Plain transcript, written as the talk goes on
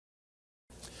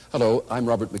Hello, I'm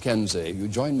Robert McKenzie. You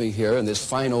join me here in this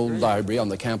fine old library on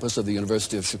the campus of the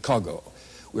University of Chicago.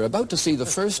 We're about to see the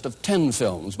first of 10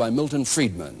 films by Milton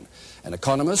Friedman, an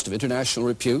economist of international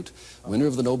repute, winner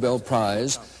of the Nobel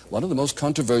Prize, one of the most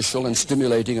controversial and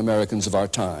stimulating Americans of our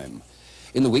time.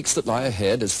 In the weeks that lie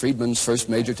ahead, as Friedman's first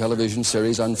major television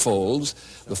series unfolds,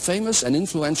 the famous and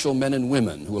influential men and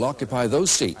women who will occupy those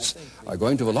seats are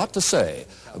going to have a lot to say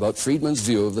about Friedman's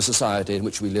view of the society in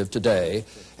which we live today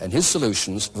and his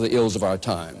solutions for the ills of our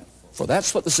time. For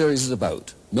that's what the series is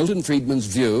about, Milton Friedman's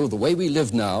view of the way we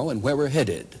live now and where we're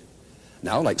headed.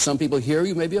 Now, like some people here,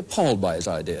 you may be appalled by his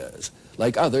ideas.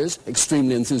 Like others,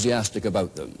 extremely enthusiastic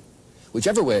about them.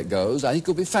 Whichever way it goes, I think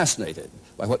you'll be fascinated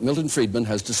by what Milton Friedman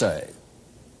has to say.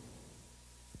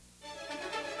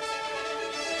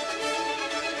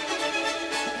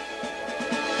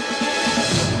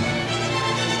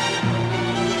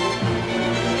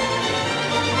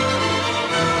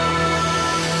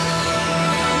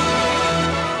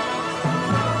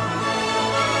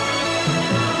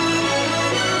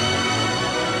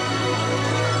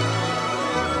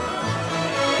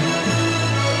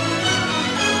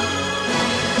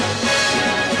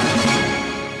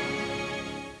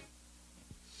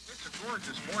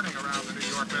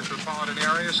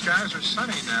 Skies are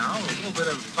sunny now. A little bit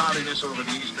of cloudiness over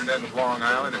the eastern end of Long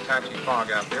Island, a patchy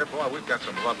fog out there. Boy, we've got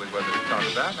some lovely weather to talk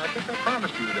about. And I think I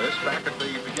promised you this back at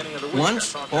the beginning of the week.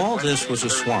 Once, all this was a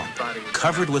swamp,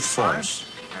 covered with forests.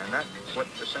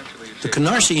 The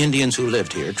Canarsie Indians who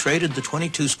lived here traded the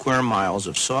 22 square miles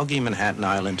of soggy Manhattan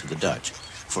Island to the Dutch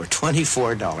for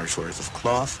 $24 worth of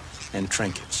cloth and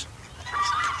trinkets.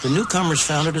 The newcomers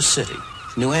founded a city,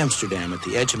 New Amsterdam, at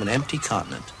the edge of an empty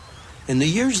continent. In the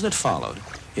years that followed,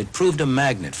 it proved a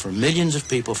magnet for millions of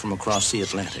people from across the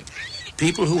Atlantic,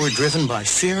 people who were driven by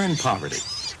fear and poverty,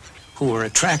 who were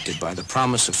attracted by the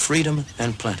promise of freedom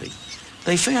and plenty.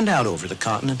 They fanned out over the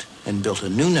continent and built a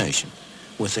new nation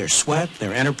with their sweat,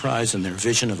 their enterprise, and their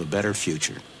vision of a better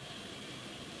future.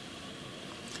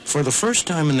 For the first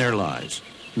time in their lives,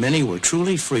 many were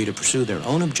truly free to pursue their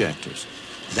own objectives.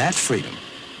 That freedom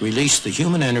released the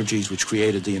human energies which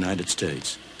created the United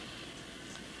States.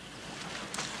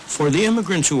 For the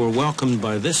immigrants who were welcomed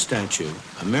by this statue,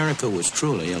 America was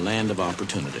truly a land of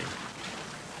opportunity.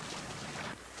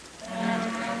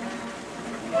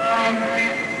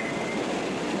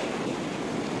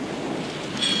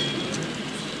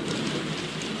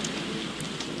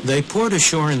 They poured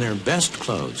ashore in their best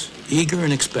clothes, eager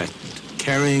and expectant,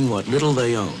 carrying what little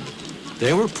they owned.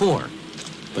 They were poor,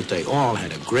 but they all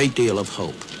had a great deal of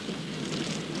hope.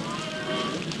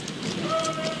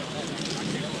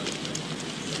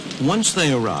 Once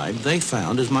they arrived, they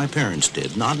found, as my parents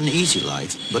did, not an easy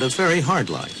life, but a very hard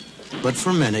life. But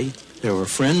for many, there were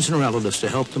friends and relatives to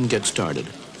help them get started,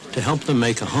 to help them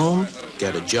make a home,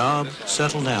 get a job,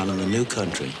 settle down in the new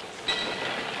country.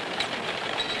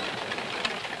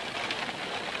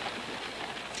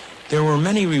 There were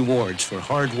many rewards for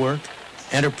hard work,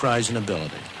 enterprise, and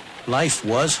ability. Life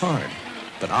was hard,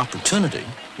 but opportunity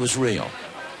was real.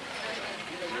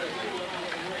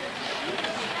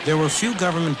 There were few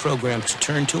government programs to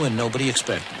turn to and nobody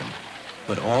expected them.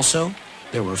 But also,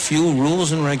 there were few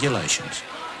rules and regulations.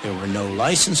 There were no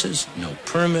licenses, no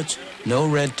permits, no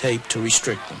red tape to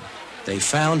restrict them. They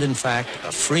found, in fact,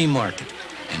 a free market,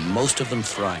 and most of them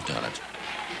thrived on it.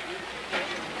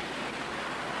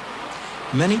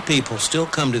 Many people still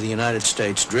come to the United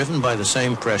States driven by the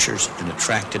same pressures and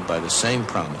attracted by the same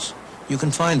promise. You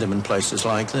can find them in places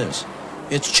like this.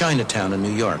 It's Chinatown in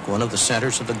New York, one of the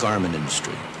centers of the garment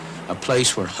industry, a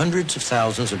place where hundreds of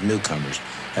thousands of newcomers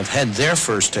have had their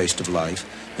first taste of life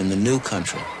in the new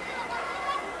country.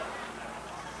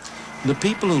 The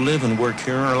people who live and work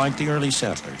here are like the early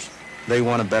settlers. They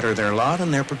want to better their lot,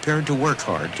 and they're prepared to work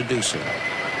hard to do so.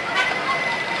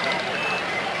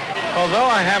 Although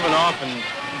I haven't often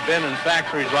been in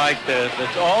factories like this,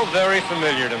 it's all very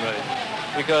familiar to me,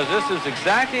 because this is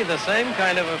exactly the same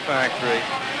kind of a factory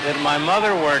that my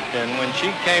mother worked in when she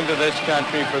came to this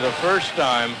country for the first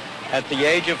time at the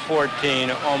age of 14,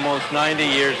 almost 90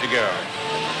 years ago.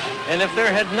 And if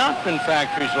there had not been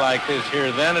factories like this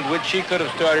here then, at which she could have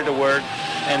started to work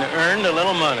and earned a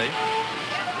little money,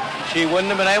 she wouldn't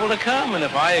have been able to come. And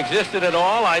if I existed at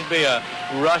all, I'd be a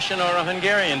Russian or a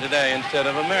Hungarian today instead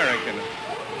of American.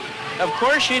 Of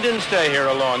course, she didn't stay here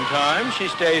a long time. She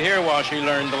stayed here while she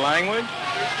learned the language,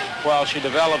 while she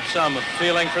developed some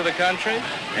feeling for the country,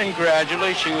 and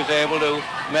gradually she was able to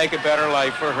make a better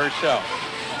life for herself.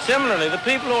 Similarly, the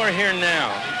people who are here now,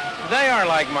 they are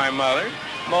like my mother,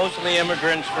 mostly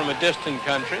immigrants from a distant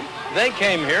country. They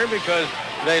came here because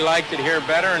they liked it here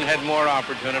better and had more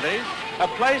opportunities. A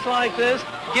place like this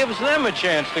gives them a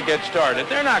chance to get started.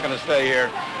 They're not going to stay here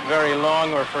very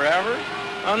long or forever.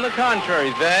 On the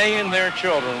contrary, they and their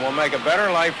children will make a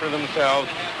better life for themselves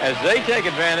as they take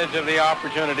advantage of the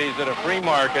opportunities that a free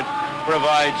market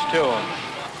provides to them.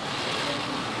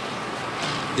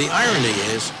 The irony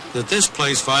is that this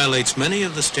place violates many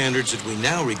of the standards that we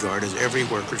now regard as every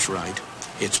worker's right.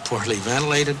 It's poorly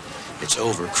ventilated, it's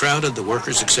overcrowded, the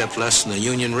workers accept less than the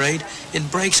union rate,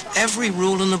 it breaks every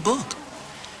rule in the book.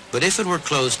 But if it were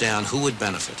closed down, who would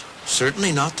benefit?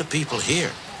 Certainly not the people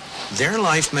here. Their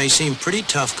life may seem pretty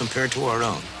tough compared to our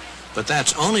own, but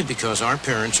that's only because our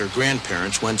parents or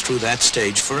grandparents went through that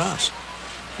stage for us.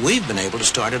 We've been able to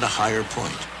start at a higher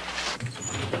point.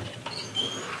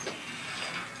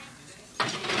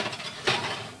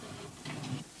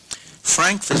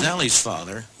 Frank Fazeli's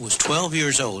father was 12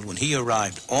 years old when he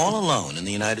arrived all alone in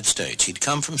the United States. He'd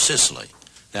come from Sicily.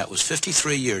 That was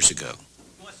 53 years ago.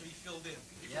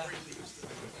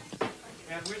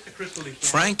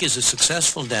 Frank is a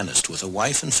successful dentist with a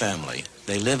wife and family.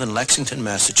 They live in Lexington,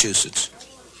 Massachusetts.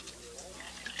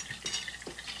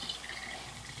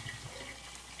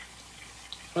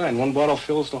 Fine, one bottle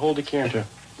fills the whole decanter.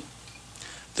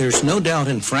 There's no doubt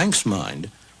in Frank's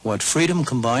mind what freedom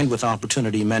combined with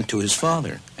opportunity meant to his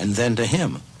father, and then to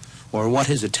him, or what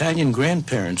his Italian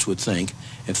grandparents would think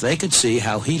if they could see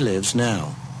how he lives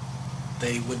now.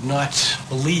 They would not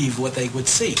believe what they would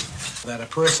see, that a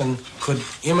person could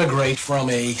immigrate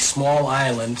from a small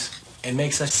island and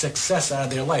make such success out of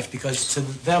their life, because to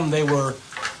them they were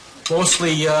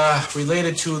mostly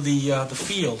related to the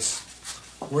fields,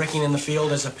 working in the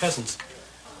field as a peasant.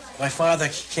 My father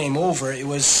came over,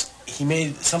 he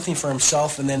made something for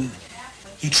himself, and then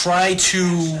he tried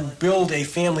to build a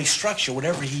family structure.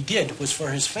 Whatever he did was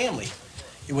for his family.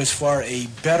 It was for a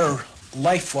better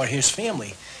life for his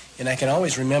family. And I can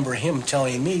always remember him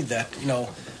telling me that,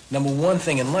 number one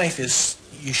thing in life is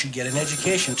you should get an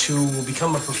education to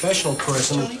become a professional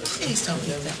person. Tony, please don't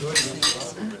get that.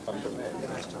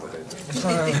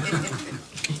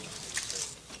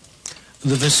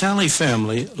 The Vasali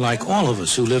family, like all of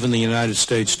us who live in the United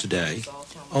States today,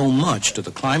 owe much to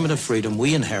the climate of freedom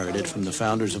we inherited from the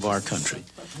founders of our country,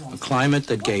 a climate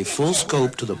that gave full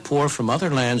scope to the poor from other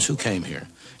lands who came here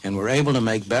and were able to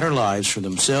make better lives for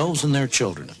themselves and their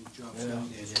children.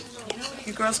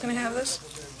 You girls gonna have this?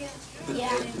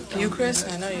 Yeah. You, Chris?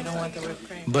 I know you don't want the whipped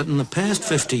cream. But in the past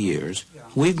 50 years,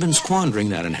 we've been squandering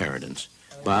that inheritance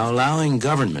by allowing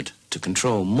government to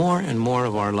control more and more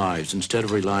of our lives instead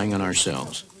of relying on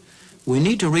ourselves. We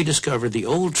need to rediscover the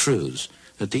old truths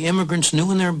that the immigrants knew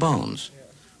in their bones,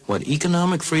 what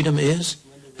economic freedom is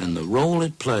and the role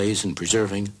it plays in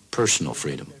preserving personal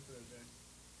freedom.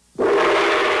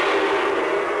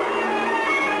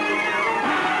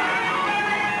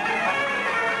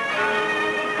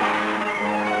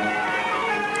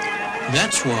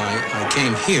 That's why I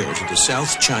came here to the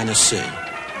South China Sea.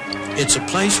 It's a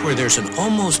place where there's an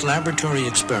almost laboratory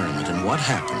experiment in what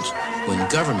happens when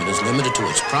government is limited to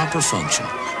its proper function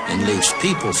and leaves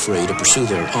people free to pursue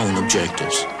their own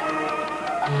objectives.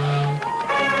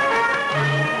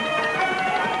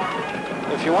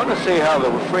 If you want to see how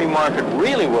the free market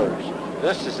really works,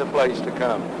 this is the place to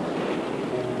come.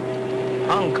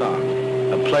 Hong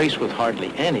Kong, a place with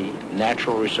hardly any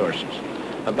natural resources.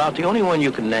 About the only one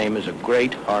you can name is a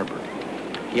great harbor.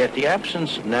 Yet the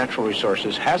absence of natural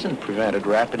resources hasn't prevented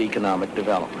rapid economic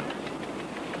development.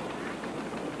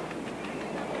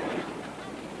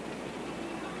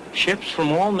 Ships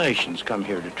from all nations come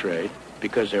here to trade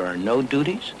because there are no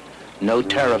duties, no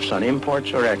tariffs on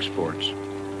imports or exports.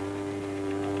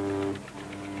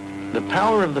 The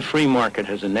power of the free market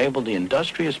has enabled the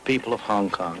industrious people of Hong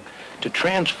Kong to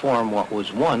transform what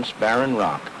was once barren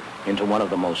rock into one of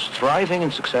the most thriving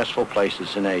and successful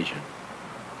places in Asia.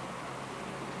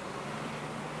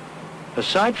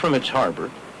 Aside from its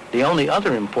harbor, the only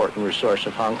other important resource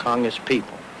of Hong Kong is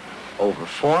people, over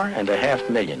 4.5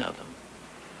 million of them.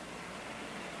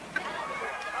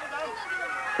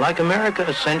 Like America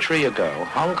a century ago,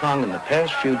 Hong Kong in the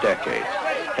past few decades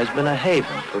has been a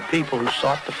haven for people who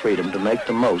sought the freedom to make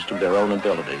the most of their own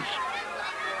abilities.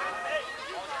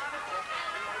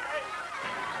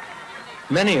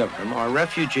 Many of them are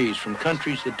refugees from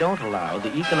countries that don't allow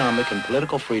the economic and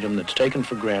political freedom that's taken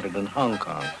for granted in Hong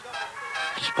Kong.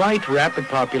 Despite rapid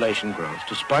population growth,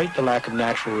 despite the lack of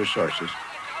natural resources,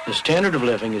 the standard of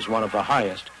living is one of the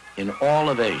highest in all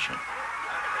of Asia.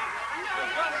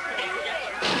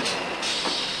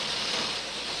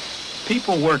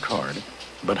 People work hard,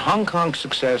 but Hong Kong's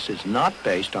success is not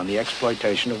based on the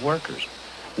exploitation of workers.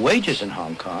 Wages in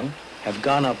Hong Kong have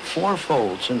gone up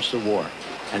 4-fold since the war.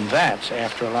 And that's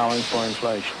after allowing for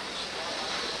inflation.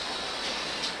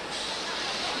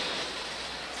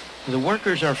 The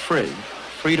workers are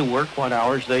free to work what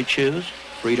hours they choose,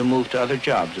 free to move to other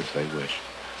jobs if they wish.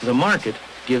 The market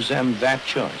gives them that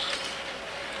choice.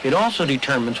 It also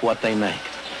determines what they make.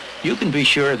 You can be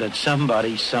sure that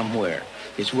somebody somewhere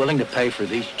is willing to pay for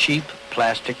these cheap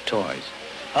plastic toys.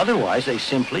 Otherwise, they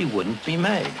simply wouldn't be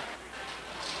made.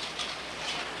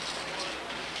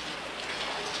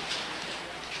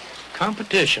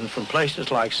 Competition from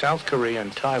places like South Korea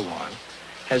and Taiwan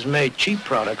has made cheap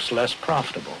products less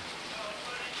profitable.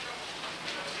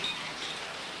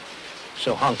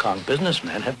 So Hong Kong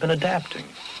businessmen have been adapting.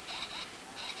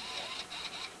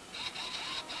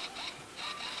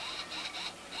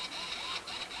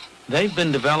 They've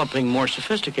been developing more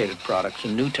sophisticated products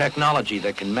and new technology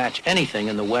that can match anything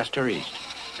in the West or East.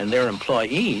 And their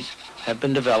employees have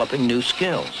been developing new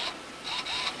skills.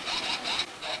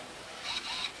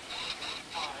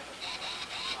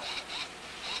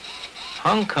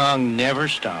 Hong Kong never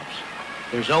stops.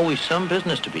 There's always some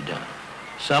business to be done,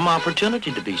 some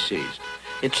opportunity to be seized.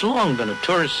 It's long been a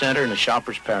tourist center and a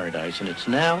shopper's paradise, and it's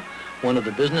now one of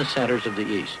the business centers of the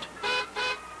East.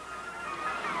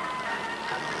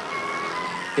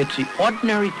 It's the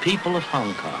ordinary people of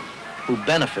Hong Kong who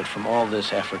benefit from all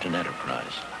this effort and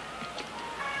enterprise.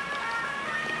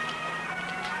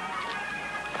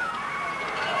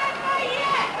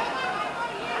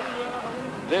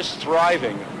 This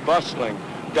thriving, bustling,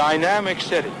 dynamic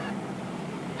city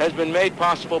has been made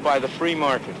possible by the free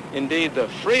market. Indeed, the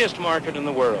freest market in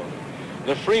the world.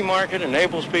 The free market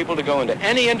enables people to go into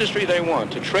any industry they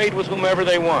want, to trade with whomever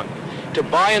they want, to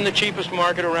buy in the cheapest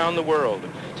market around the world,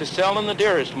 to sell in the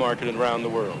dearest market around the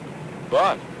world.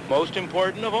 But, most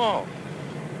important of all,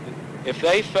 if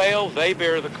they fail, they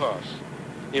bear the cost.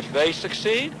 If they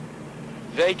succeed,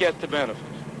 they get the benefit.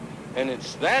 And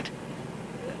it's that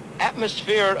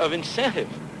atmosphere of incentive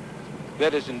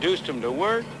that has induced them to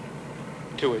work,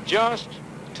 to adjust,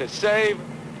 to save,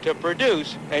 to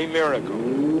produce a miracle.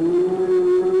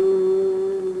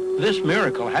 This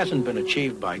miracle hasn't been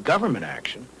achieved by government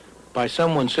action, by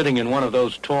someone sitting in one of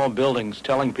those tall buildings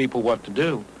telling people what to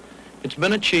do. It's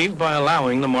been achieved by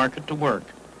allowing the market to work.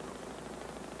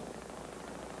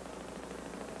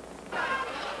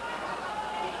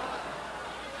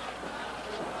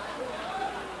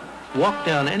 Walk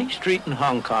down any street in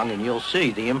Hong Kong and you'll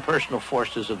see the impersonal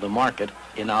forces of the market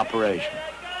in operation.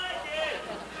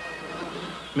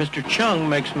 Mr. Chung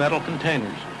makes metal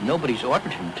containers. Nobody's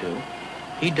ordered him to.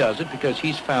 He does it because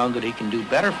he's found that he can do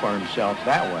better for himself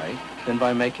that way than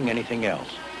by making anything else.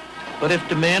 But if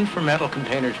demand for metal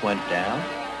containers went down,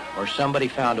 or somebody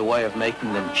found a way of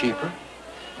making them cheaper,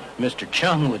 Mr.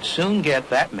 Chung would soon get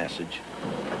that message.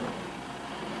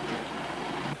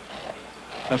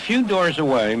 A few doors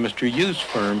away, Mr. Yu's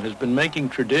firm has been making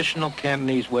traditional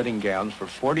Cantonese wedding gowns for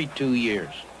 42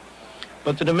 years.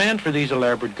 But the demand for these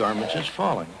elaborate garments is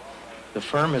falling. The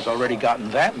firm has already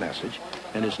gotten that message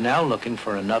and is now looking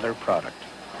for another product.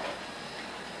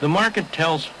 The market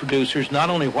tells producers not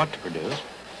only what to produce,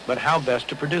 but how best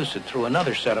to produce it through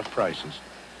another set of prices.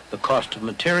 The cost of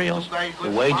materials, the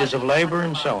wages of labor,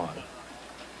 and so on.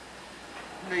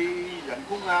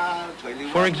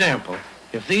 For example,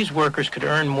 if these workers could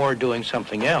earn more doing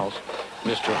something else,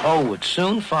 Mr. Ho would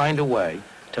soon find a way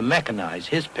to mechanize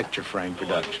his picture frame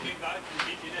production.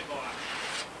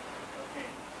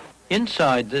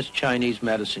 Inside this Chinese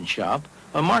medicine shop,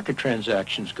 a market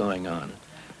transaction's going on.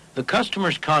 The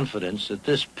customer's confidence that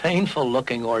this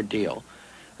painful-looking ordeal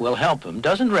will help him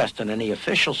doesn't rest on any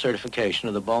official certification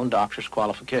of the bone doctor's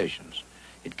qualifications.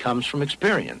 It comes from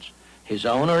experience, his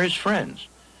own or his friends.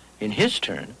 In his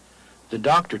turn, the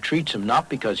doctor treats him not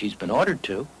because he's been ordered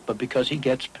to, but because he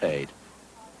gets paid.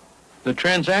 The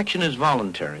transaction is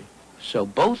voluntary, so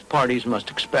both parties must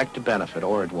expect to benefit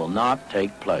or it will not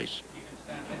take place.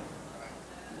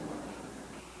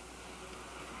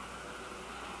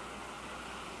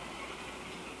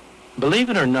 Believe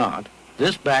it or not,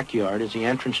 this backyard is the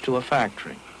entrance to a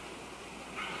factory.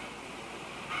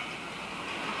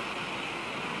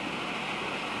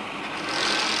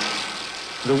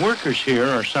 The workers here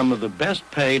are some of the best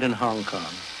paid in Hong Kong.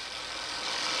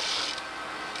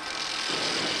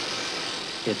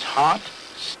 It's hot,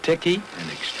 sticky,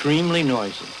 and extremely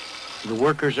noisy. The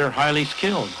workers are highly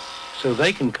skilled, so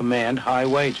they can command high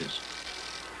wages.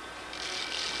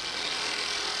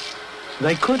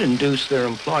 They could induce their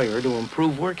employer to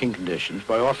improve working conditions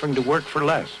by offering to work for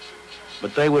less,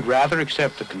 but they would rather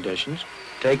accept the conditions,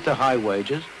 take the high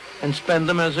wages, and spend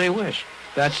them as they wish.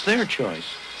 That's their choice.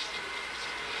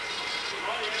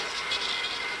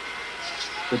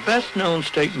 The best-known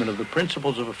statement of the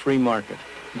principles of a free market,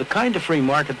 the kind of free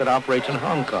market that operates in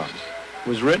Hong Kong,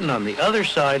 was written on the other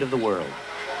side of the world.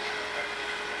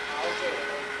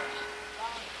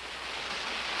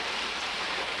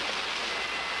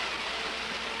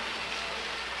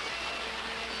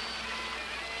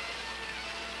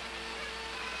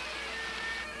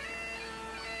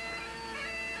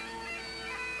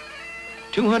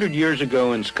 "200 years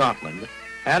ago in Scotland,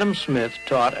 Adam Smith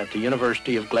taught at the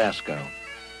University of Glasgow.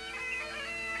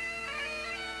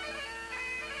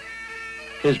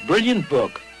 His brilliant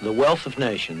book, The Wealth of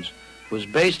Nations, was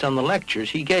based on the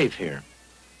lectures he gave here.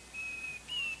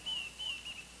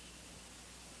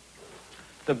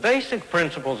 The basic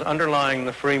principles underlying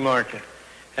the free market,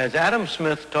 as Adam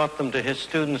Smith taught them to his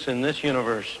students in this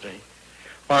university,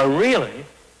 are really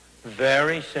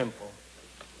very simple.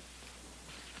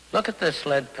 Look at this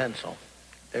lead pencil.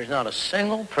 There's not a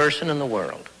single person in the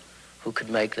world who could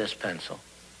make this pencil.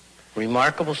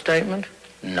 Remarkable statement?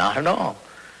 Not at all.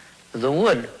 The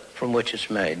wood from which it's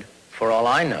made, for all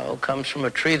I know, comes from a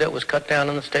tree that was cut down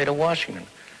in the state of Washington.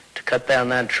 To cut down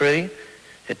that tree,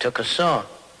 it took a saw.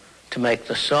 To make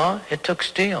the saw, it took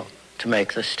steel. To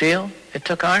make the steel, it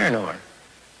took iron ore.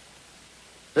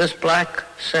 This black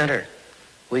center,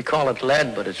 we call it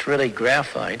lead, but it's really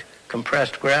graphite,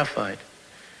 compressed graphite.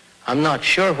 I'm not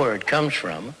sure where it comes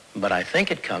from, but I think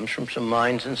it comes from some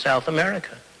mines in South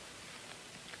America.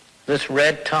 This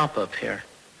red top up here,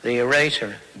 the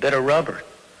eraser, bit of rubber,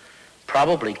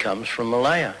 probably comes from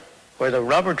Malaya, where the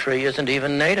rubber tree isn't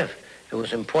even native. It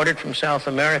was imported from South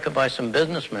America by some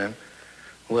businessmen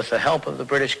with the help of the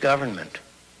British government.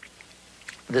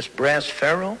 This brass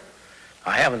ferrule,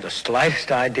 I haven't the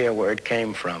slightest idea where it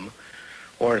came from,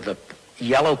 or the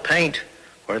yellow paint,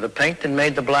 or the paint that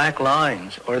made the black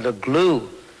lines, or the glue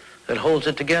that holds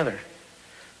it together.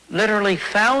 Literally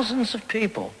thousands of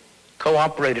people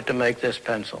cooperated to make this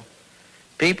pencil.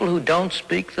 People who don't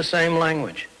speak the same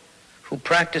language, who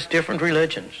practice different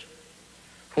religions,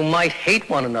 who might hate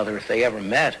one another if they ever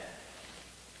met.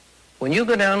 When you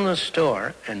go down to the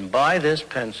store and buy this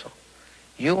pencil,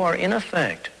 you are in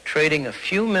effect trading a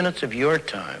few minutes of your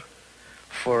time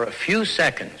for a few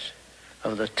seconds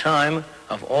of the time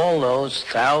of all those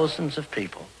thousands of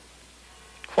people.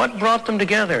 What brought them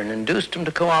together and induced them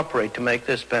to cooperate to make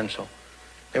this pencil?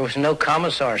 There was no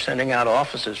commissar sending out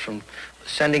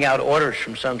orders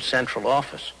from some central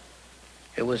office.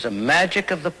 It was a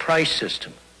magic of the price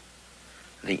system,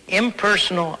 the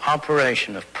impersonal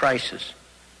operation of prices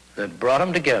that brought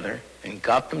them together and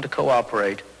got them to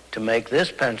cooperate to make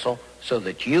this pencil so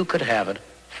that you could have it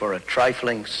for a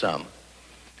trifling sum.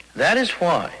 That is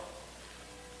why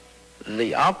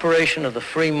the operation of the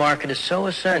free market is so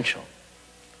essential,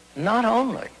 not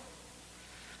only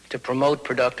to promote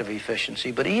productive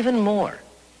efficiency, but even more,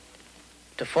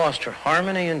 to foster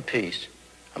harmony and peace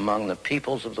among the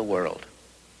peoples of the world.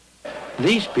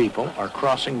 These people are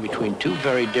crossing between two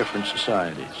very different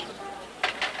societies.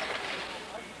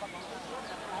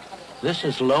 This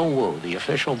is Lo Wu, the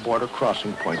official border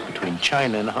crossing point between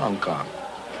China and Hong Kong.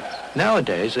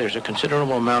 Nowadays, there's a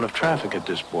considerable amount of traffic at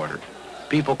this border.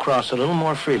 People cross a little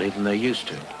more freely than they used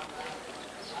to.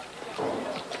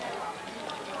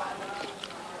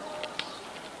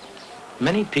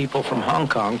 Many people from Hong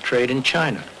Kong trade in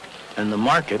China, and the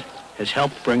market has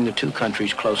helped bring the two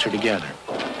countries closer together.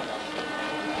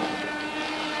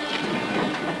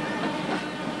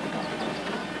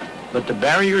 But the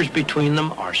barriers between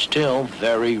them are still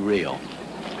very real.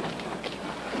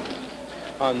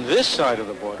 On this side of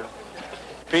the border,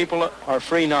 people are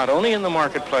free not only in the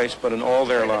marketplace, but in all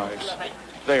their lives.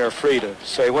 They are free to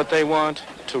say what they want,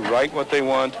 to write what they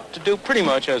want, to do pretty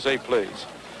much as they please.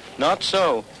 Not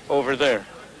so over there.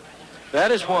 That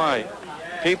is why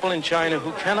people in China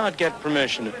who cannot get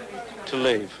permission to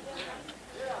leave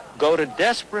go to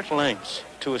desperate lengths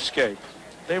to escape.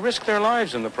 They risk their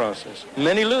lives in the process.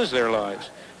 Many lose their lives,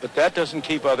 but that doesn't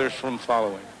keep others from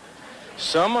following.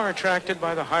 Some are attracted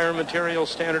by the higher material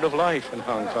standard of life in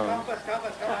Hong Kong,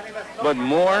 but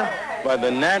more by the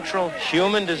natural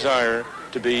human desire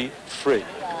to be free.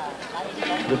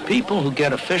 The people who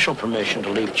get official permission to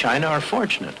leave China are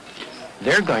fortunate.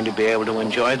 They're going to be able to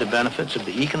enjoy the benefits of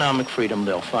the economic freedom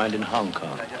they'll find in Hong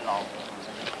Kong.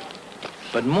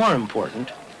 But more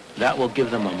important, that will give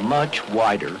them a much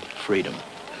wider freedom.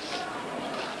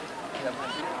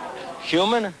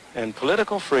 Human and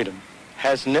political freedom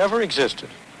has never existed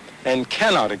and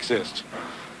cannot exist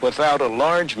without a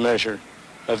large measure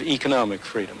of economic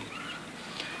freedom.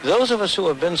 Those of us who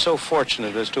have been so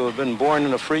fortunate as to have been born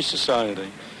in a free society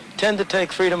tend to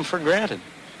take freedom for granted,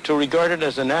 to regard it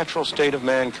as a natural state of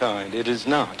mankind. It is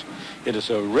not. It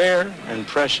is a rare and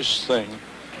precious thing.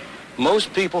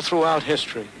 Most people throughout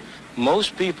history,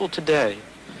 most people today,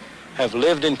 have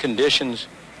lived in conditions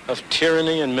of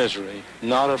tyranny and misery,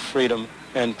 not of freedom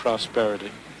and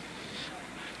prosperity.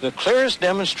 The clearest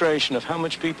demonstration of how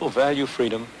much people value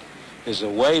freedom is the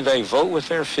way they vote with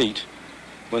their feet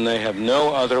when they have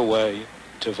no other way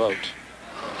to vote.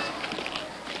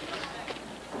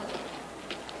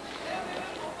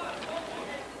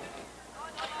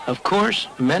 Of course,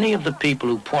 many of the people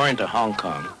who pour into Hong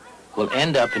Kong will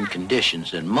end up in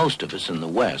conditions that most of us in the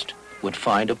West would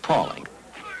find appalling.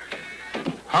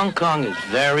 Hong Kong is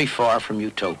very far from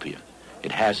utopia.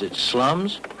 It has its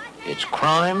slums, its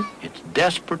crime, its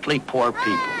desperately poor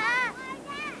people.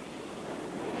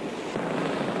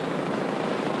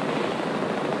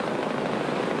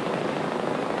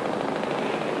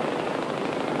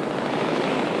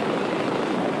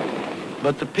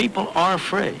 But the people are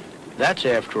free. That's,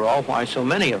 after all, why so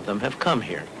many of them have come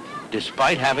here,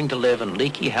 despite having to live in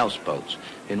leaky houseboats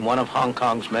in one of Hong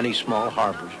Kong's many small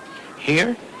harbors.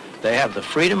 Here, they have the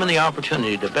freedom and the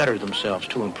opportunity to better themselves,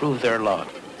 to improve their lot,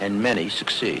 and many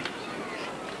succeed.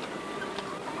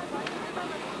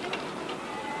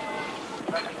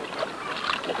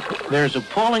 There's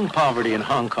appalling poverty in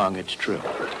Hong Kong, it's true,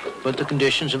 but the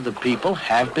conditions of the people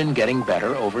have been getting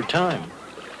better over time.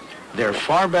 They're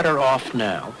far better off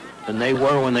now than they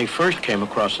were when they first came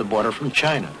across the border from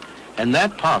China. And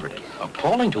that poverty,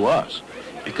 appalling to us,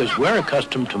 because we're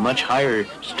accustomed to much higher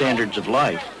standards of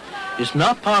life, is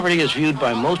not poverty as viewed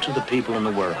by most of the people in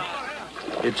the world.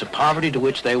 It's a poverty to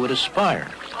which they would aspire,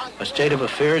 a state of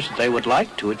affairs that they would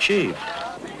like to achieve.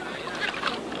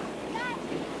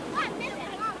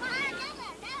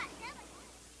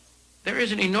 There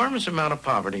is an enormous amount of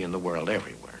poverty in the world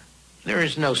everywhere. There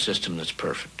is no system that's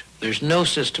perfect. There's no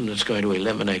system that's going to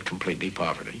eliminate completely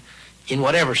poverty, in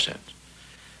whatever sense.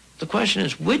 The question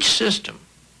is, which system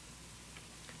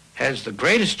has the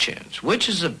greatest chance? Which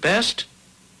is the best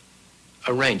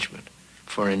arrangement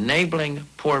for enabling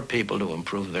poor people to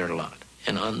improve their lot?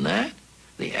 And on that,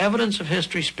 the evidence of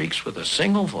history speaks with a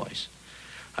single voice.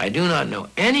 I do not know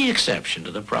any exception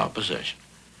to the proposition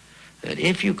that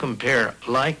if you compare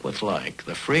like with like,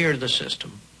 the freer the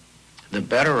system, the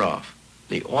better off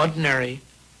the ordinary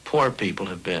poor people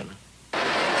have been.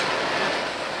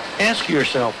 Ask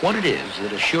yourself what it is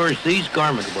that assures these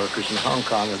garment workers in Hong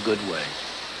Kong a good wage.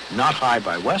 Not high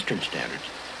by Western standards,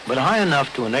 but high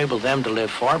enough to enable them to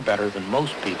live far better than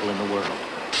most people in the world.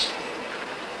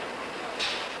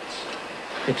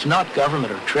 It's not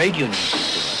government or trade unions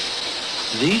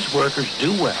that do it. These workers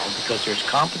do well because there's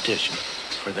competition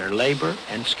for their labor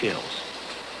and skills.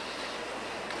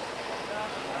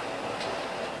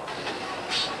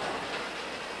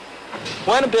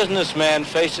 When a businessman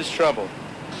faces trouble,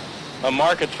 a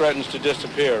market threatens to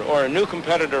disappear, or a new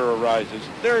competitor arises,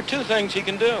 there are two things he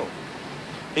can do.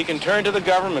 He can turn to the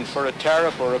government for a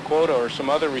tariff or a quota or some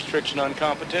other restriction on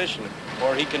competition,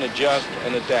 or he can adjust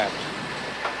and adapt.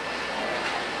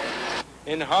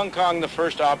 In Hong Kong, the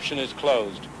first option is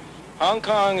closed. Hong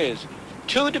Kong is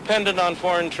too dependent on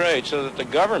foreign trade so that the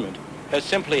government has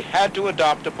simply had to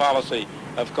adopt a policy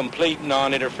of complete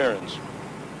non-interference.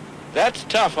 That's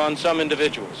tough on some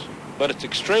individuals, but it's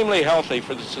extremely healthy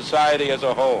for the society as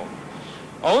a whole.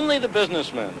 Only the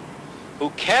businessmen who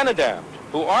can adapt,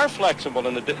 who are flexible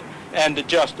and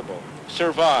adjustable,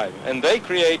 survive, and they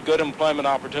create good employment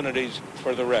opportunities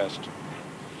for the rest.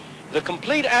 The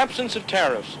complete absence of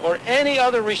tariffs or any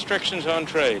other restrictions on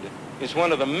trade is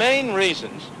one of the main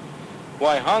reasons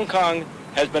why Hong Kong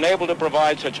has been able to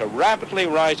provide such a rapidly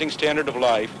rising standard of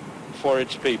life for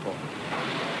its people.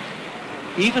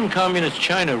 Even Communist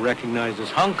China recognizes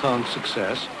Hong Kong's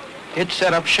success. It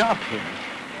set up shop here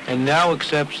and now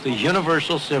accepts the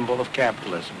universal symbol of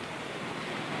capitalism.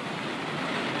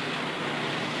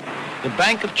 The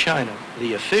Bank of China,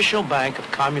 the official bank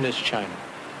of Communist China,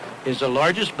 is the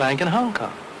largest bank in Hong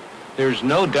Kong. There's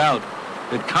no doubt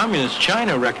that Communist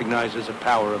China recognizes the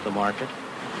power of the market.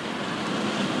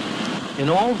 In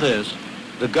all this,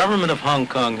 the government of Hong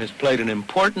Kong has played an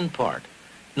important part,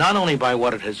 not only by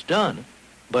what it has done,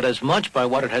 but as much by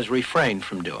what it has refrained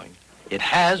from doing. It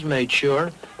has made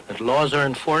sure that laws are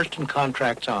enforced and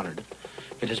contracts honored.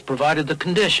 It has provided the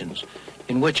conditions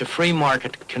in which a free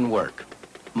market can work.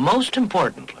 Most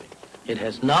importantly, it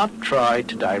has not tried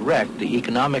to direct the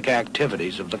economic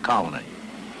activities of the colony.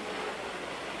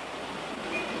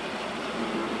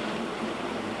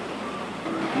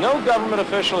 No government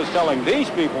official is telling these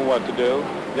people what to do.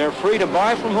 They're free to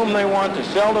buy from whom they want, to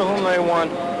sell to whom they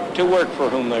want, to work for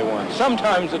whom they want.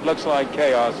 Sometimes it looks like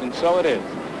chaos, and so it is.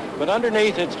 But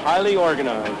underneath, it's highly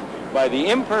organized, by the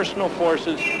impersonal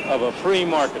forces of a free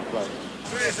marketplace.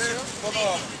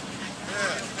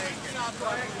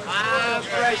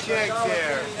 Fresh eggs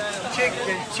here.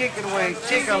 Chicken wings,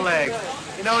 chicken legs.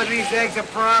 You know these eggs are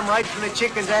firm right from the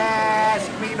chicken's ass.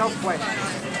 Ask me no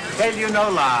questions. Tell you no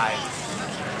lies.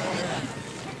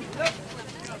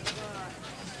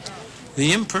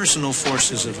 The impersonal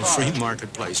forces of a free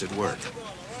marketplace at work,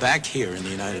 back here in the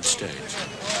United States.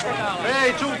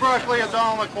 Hey, 2 broccoli,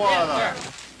 $1 a quarter.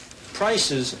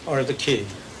 Prices are the key.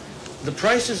 The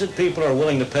prices that people are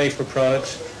willing to pay for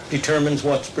products determines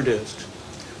what's produced.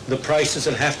 The prices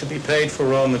that have to be paid for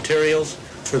raw materials,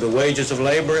 for the wages of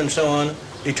labor and so on,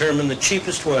 determine the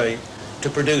cheapest way to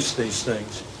produce these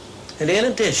things. And in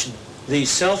addition, these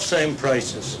self-same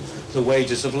prices, the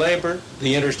wages of labor,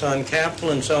 the interest on capital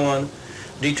and so on,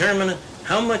 determine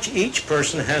how much each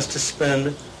person has to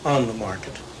spend on the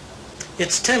market.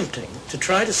 It's tempting to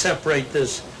try to separate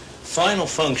this final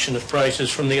function of prices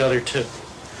from the other two,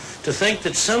 to think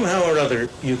that somehow or other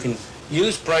you can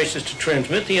use prices to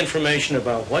transmit the information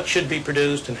about what should be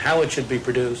produced and how it should be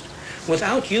produced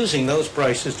without using those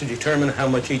prices to determine how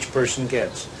much each person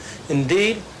gets.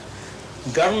 Indeed,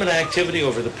 government activity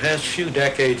over the past few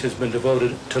decades has been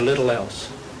devoted to little else.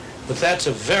 But that's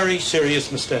a very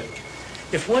serious mistake.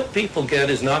 If what people get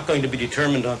is not going to be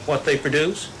determined on what they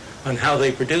produce, on how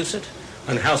they produce it,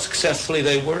 on how successfully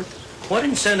they work, what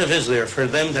incentive is there for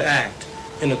them to act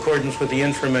in accordance with the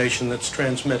information that's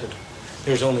transmitted?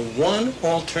 There's only one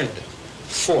alternative: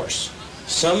 force.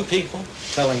 Some people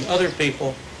telling other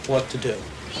people what to do.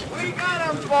 We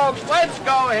got them, folks. Let's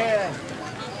go ahead.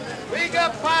 We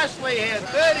got parsley here,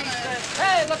 30 cents.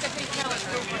 Hey, look at these melons,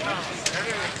 $2.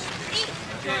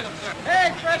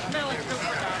 Hey, fresh melons, $2.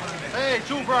 Hey,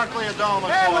 2 broccoli, $1 a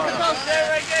quarter. Hey, look at those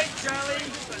there again, Charlie.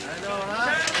 I know,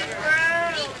 huh?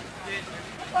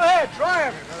 Oh, hey,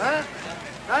 try them, huh?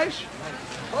 Nice?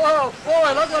 Oh,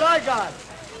 boy, look what I got.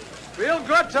 Real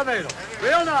good tomato.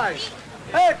 Real nice.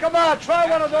 Hey, come on, try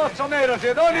one of those tomatoes.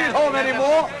 You don't eat home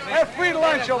anymore. Have free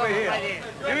lunch over here.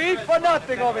 You eat for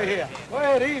nothing over here. Go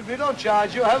ahead, eat. We don't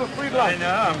charge you. Have a free lunch. I know,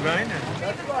 I'm going to.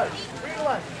 That's right. Free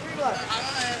lunch. Free lunch.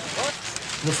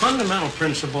 The fundamental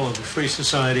principle of a free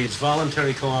society is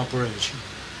voluntary cooperation.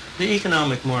 The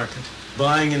economic market,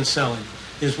 buying and selling,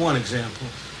 is one example,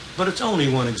 but it's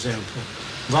only one example.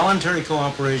 Voluntary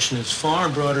cooperation is far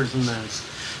broader than that.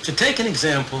 To take an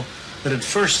example that at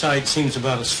first sight seems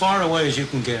about as far away as you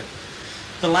can get,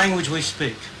 the language we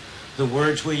speak, the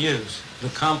words we use, the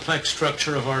complex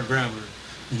structure of our grammar.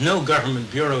 No government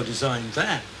bureau designed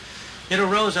that. It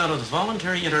arose out of the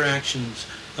voluntary interactions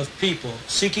of people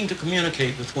seeking to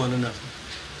communicate with one another.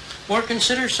 Or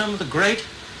consider some of the great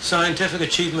scientific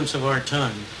achievements of our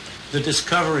time, the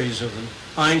discoveries of an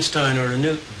Einstein or a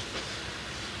Newton,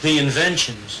 the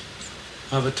inventions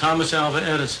of a Thomas Alva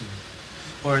Edison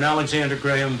or an Alexander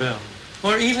Graham Bell,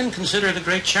 or even consider the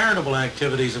great charitable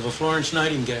activities of a Florence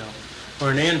Nightingale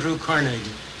or an Andrew Carnegie.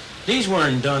 These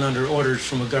weren't done under orders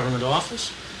from a government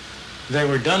office. They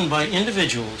were done by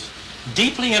individuals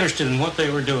deeply interested in what they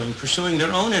were doing, pursuing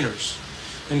their own interests,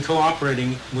 and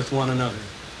cooperating with one another.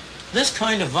 This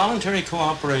kind of voluntary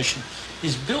cooperation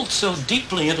is built so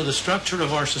deeply into the structure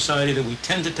of our society that we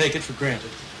tend to take it for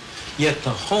granted. Yet the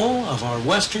whole of our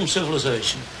Western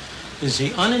civilization is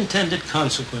the unintended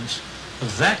consequence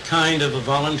of that kind of a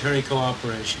voluntary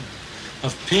cooperation,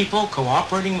 of people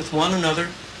cooperating with one another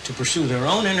to pursue their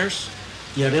own interests,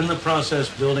 yet in the process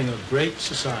building a great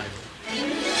society.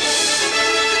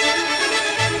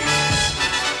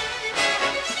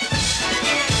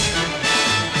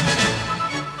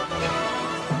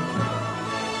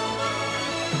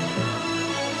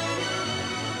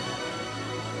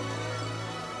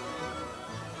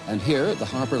 And here at the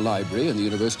Harper Library in the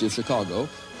University of Chicago,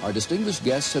 our distinguished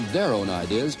guests have their own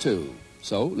ideas too.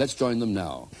 So let's join them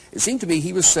now. It seemed to me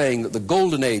he was saying that the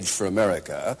golden age for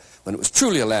America, when it was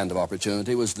truly a land of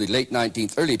opportunity, was the late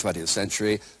 19th, early 20th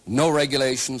century. No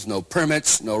regulations, no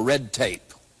permits, no red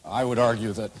tape. I would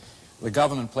argue that the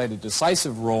government played a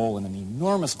decisive role in an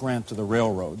enormous grant to the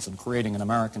railroads in creating an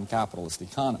American capitalist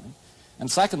economy. And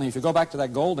secondly, if you go back to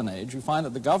that golden age, you find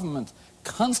that the government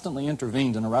constantly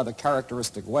intervened in a rather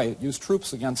characteristic way. It used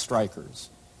troops against strikers.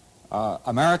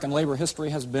 American labor history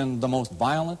has been the most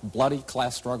violent, bloody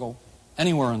class struggle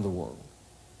anywhere in the world.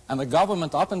 And the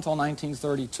government, up until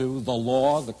 1932, the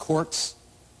law, the courts,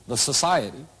 the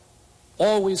society,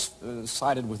 always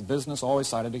sided with business, always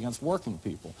sided against working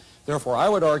people. Therefore, I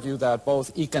would argue that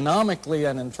both economically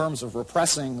and in terms of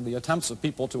repressing the attempts of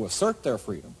people to assert their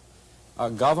freedom,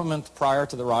 government prior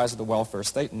to the rise of the welfare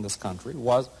state in this country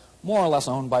was more or less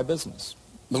owned by business.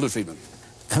 Milton Friedman.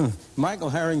 Michael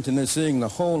Harrington is seeing the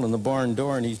hole in the barn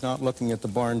door, and he's not looking at the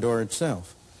barn door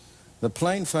itself. The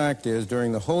plain fact is,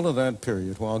 during the whole of that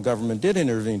period, while government did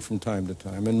intervene from time to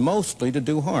time, and mostly to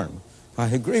do harm, I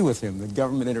agree with him that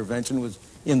government intervention was,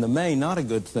 in the main, not a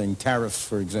good thing, tariffs,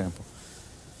 for example.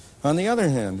 On the other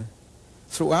hand,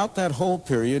 throughout that whole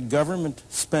period, government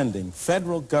spending,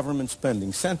 federal government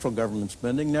spending, central government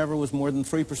spending, never was more than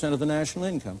 3% of the national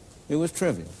income. It was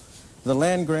trivial. The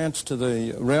land grants to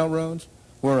the railroads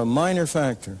were a minor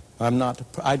factor.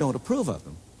 I don't approve of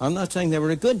them. I'm not saying they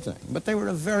were a good thing, but they were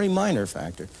a very minor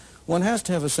factor. One has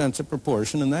to have a sense of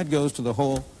proportion, and that goes to the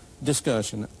whole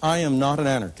discussion. I am not an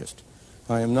anarchist.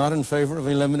 I am not in favor of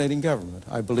eliminating government.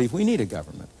 I believe we need a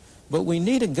government. But we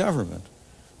need a government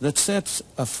that sets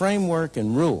a framework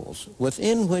and rules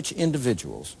within which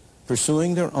individuals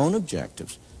pursuing their own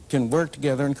objectives can work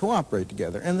together and cooperate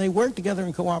together. And they work together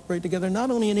and cooperate together not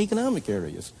only in economic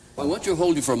areas. I want you to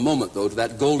hold you for a moment, though, to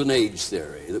that golden age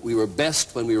theory, that we were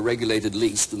best when we were regulated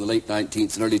least in the late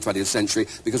 19th and early 20th century.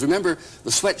 Because remember,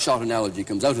 the sweatshop analogy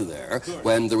comes out of there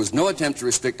when there was no attempt to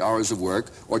restrict hours of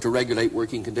work or to regulate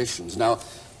working conditions. Now,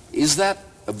 is that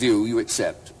a view you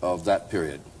accept of that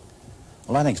period?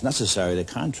 Well, I think it's necessary to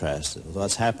contrast it with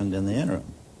what's happened in the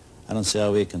interim. I don't see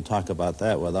how we can talk about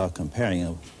that without comparing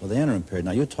it with the interim period.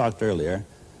 Now, you talked earlier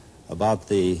about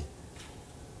the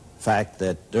fact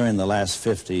that during the last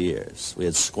 50 years we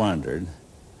had squandered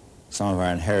some of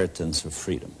our inheritance of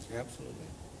freedom. Absolutely.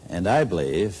 And I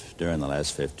believe during the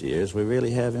last 50 years we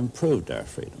really have improved our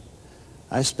freedom.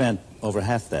 I spent over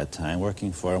half that time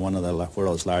working for one of the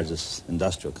world's largest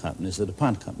industrial companies, the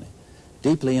DuPont Company,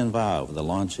 deeply involved with the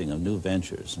launching of new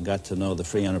ventures and got to know the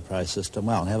free enterprise system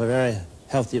well and have a very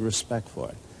healthy respect for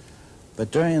it. But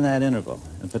during that interval,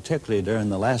 and particularly during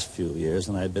the last few years,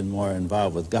 and I've been more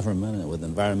involved with government and with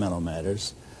environmental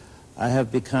matters, I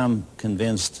have become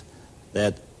convinced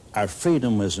that our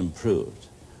freedom was improved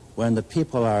when the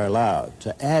people are allowed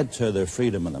to add to their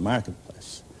freedom in the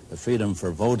marketplace, the freedom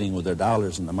for voting with their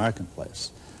dollars in the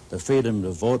marketplace, the freedom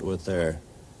to vote with their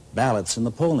ballots in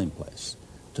the polling place,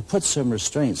 to put some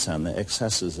restraints on the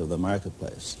excesses of the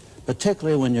marketplace,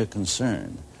 particularly when you're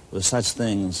concerned with such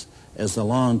things as the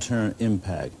long-term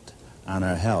impact on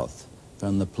our health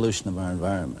from the pollution of our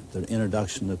environment, the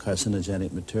introduction of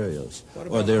carcinogenic materials,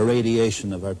 or the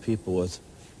irradiation of our people with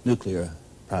nuclear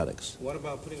products. What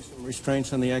about putting some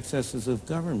restraints on the excesses of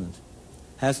government?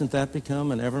 Hasn't that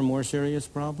become an ever more serious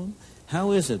problem?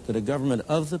 How is it that a government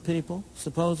of the people,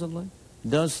 supposedly,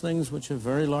 does things which a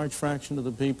very large fraction of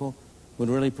the people would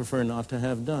really prefer not to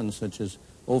have done, such as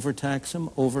overtax them,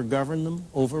 overgovern them,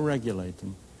 overregulate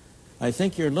them? I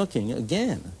think you're looking,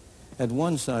 again, at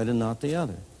one side and not the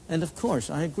other. And of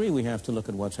course, I agree we have to look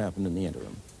at what's happened in the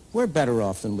interim. We're better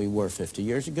off than we were 50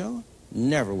 years ago.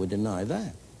 Never would deny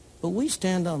that. But we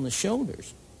stand on the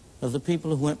shoulders of the people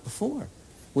who went before.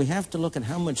 We have to look at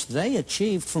how much they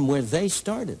achieved from where they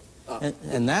started.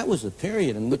 And that was a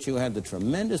period in which you had the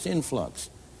tremendous influx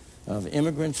of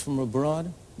immigrants from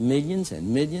abroad, millions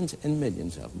and millions and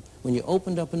millions of them. When you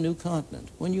opened up a new continent,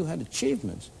 when you had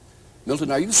achievements.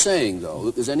 Milton, are you saying, though,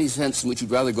 that there's any sense in which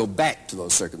you'd rather go back to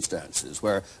those circumstances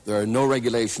where there are no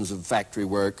regulations of factory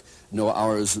work, no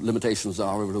hours, limitations on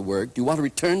hours of work? Do you want to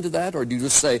return to that, or do you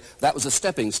just say that was a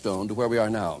stepping stone to where we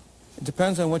are now? It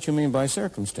depends on what you mean by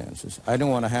circumstances. I don't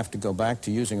want to have to go back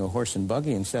to using a horse and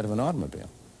buggy instead of an automobile.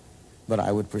 But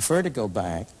I would prefer to go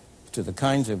back to the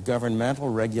kinds of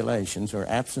governmental regulations or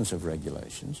absence of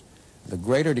regulations, the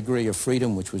greater degree of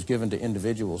freedom which was given to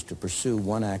individuals to pursue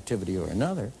one activity or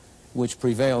another, which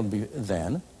prevailed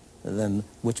then than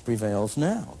which prevails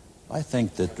now. I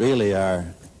think that really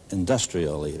our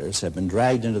industrial leaders have been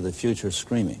dragged into the future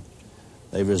screaming.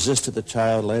 They resisted the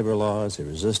child labor laws, they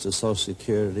resisted Social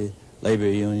Security, labor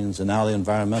unions, and now the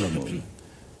environmental movement.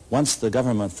 Once the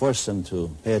government forced them to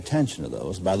pay attention to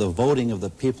those by the voting of the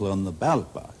people on the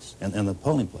ballot box and the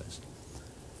polling place,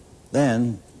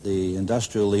 then the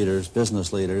industrial leaders,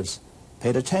 business leaders,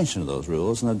 paid attention to those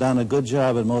rules and have done a good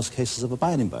job in most cases of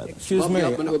abiding by them. Excuse me.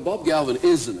 Bob Galvin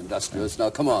is an industrialist. Now,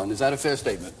 come on, is that a fair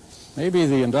statement? Maybe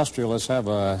the industrialists have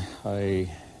a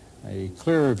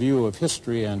clearer view of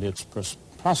history and its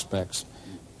prospects.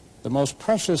 The most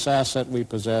precious asset we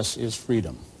possess is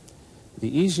freedom.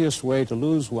 The easiest way to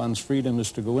lose one's freedom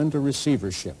is to go into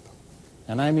receivership.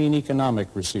 And I mean economic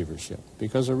receivership,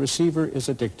 because a receiver is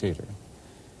a dictator.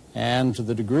 And to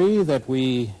the degree that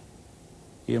we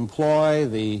employ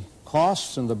the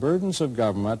costs and the burdens of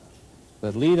government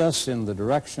that lead us in the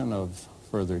direction of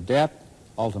further debt,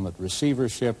 ultimate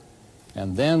receivership,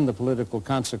 and then the political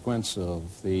consequence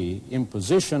of the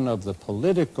imposition of the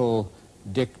political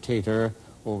dictator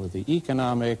over the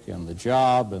economic and the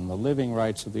job and the living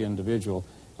rights of the individual,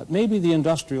 maybe the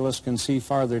industrialist can see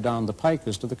farther down the pike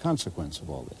as to the consequence of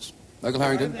all this. Michael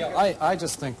Harrington? I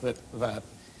just think that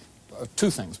two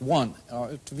things. One,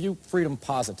 to view freedom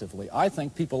positively, I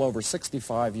think people over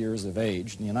 65 years of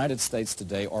age in the United States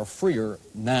today are freer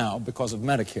now because of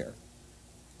Medicare.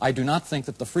 I do not think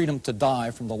that the freedom to die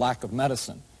from the lack of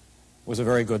medicine was a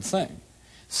very good thing.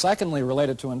 Secondly,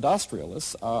 related to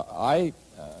industrialists, I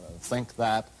think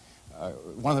that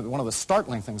one of the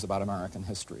startling things about American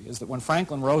history is that when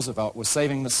Franklin Roosevelt was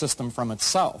saving the system from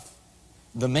itself,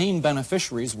 the main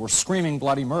beneficiaries were screaming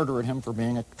bloody murder at him for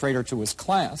being a traitor to his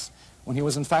class, when he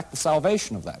was in fact the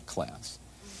salvation of that class.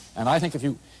 And I think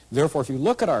therefore if you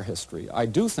look at our history, I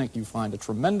do think you find a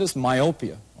tremendous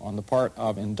myopia on the part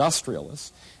of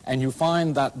industrialists, and you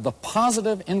find that the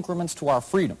positive increments to our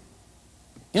freedom,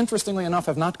 interestingly enough,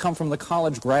 have not come from the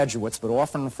college graduates, but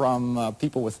often from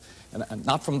people with,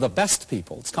 not from the best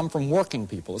people. It's come from working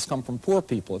people. It's come from poor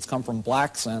people. It's come from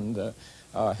blacks and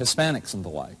Hispanics and the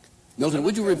like. Milton,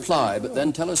 would you reply, but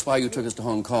then tell us why you took us to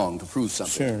Hong Kong to prove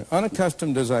something? Sure.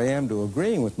 Unaccustomed as I am to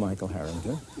agreeing with Michael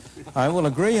Harrington, I will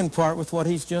agree in part with what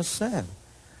he's just said.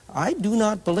 I do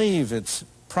not believe it's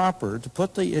proper to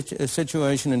put the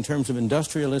situation in terms of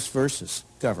industrialists versus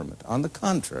government. On the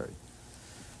contrary,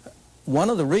 one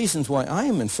of the reasons why I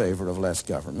am in favor of less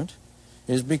government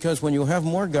is because when you have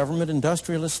more government,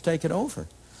 industrialists take it over.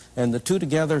 And the two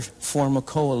together form a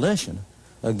coalition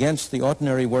against the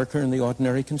ordinary worker and the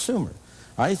ordinary consumer.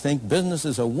 I think business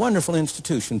is a wonderful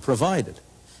institution, provided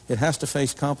it has to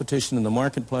face competition in the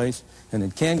marketplace, and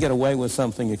it can't get away with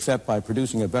something except by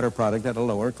producing a better product at a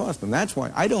lower cost. And that's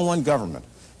why I don't want government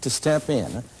to step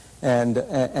in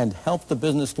and help the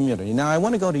business community. Now, I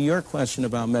want to go to your question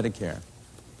about Medicare.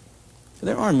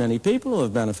 There are many people who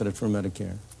have benefited from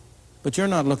Medicare, but you're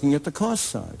not looking at the cost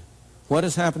side. What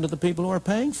has happened to the people who are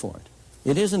paying for it?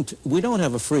 It isn't, we don't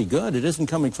have a free good. It isn't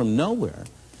coming from nowhere.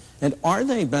 And are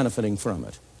they benefiting from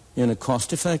it in a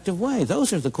cost-effective way?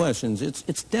 Those are the questions.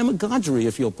 It's demagoguery,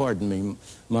 if you'll pardon me,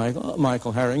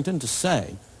 Michael Harrington, to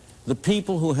say the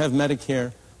people who have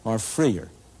Medicare are freer.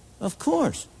 Of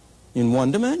course, in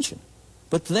one dimension.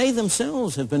 But they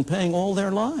themselves have been paying all their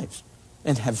lives.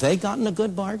 And have they gotten a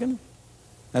good bargain?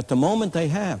 At the moment they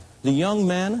have. The young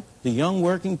men, the young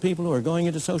working people who are going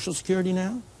into Social Security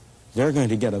now, they're going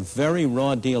to get a very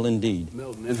raw deal indeed.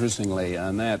 Milton, interestingly,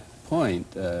 on that point,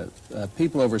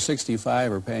 people over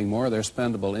 65 are paying more of their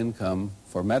spendable income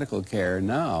for medical care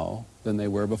now than they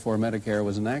were before Medicare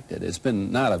was enacted. It's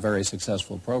been not a very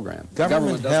successful program.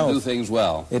 Government doesn't do things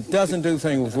well. It doesn't do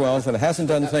things well. It hasn't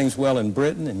done things well in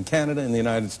Britain, in Canada, in the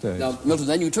United States. Now, Milton,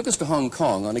 then you took us to Hong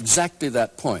Kong on exactly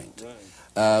that point.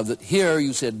 Right. That here,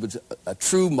 you said, was a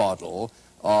true model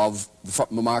of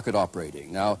the market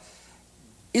operating. Now,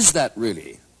 is that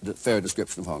really the fair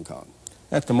description of Hong Kong?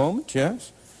 At the moment,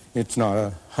 yes. It's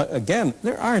not again,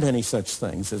 there aren't any such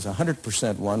things as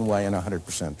 100% one way and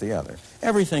 100% the other.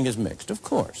 Everything is mixed, of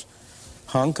course.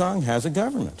 Hong Kong has a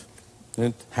government.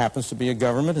 It happens to be a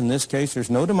government. In this case, there's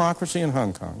no democracy in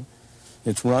Hong Kong.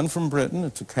 It's run from Britain.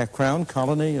 It's a crown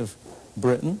colony of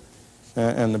Britain,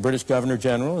 and the British Governor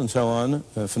General and so on,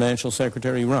 the financial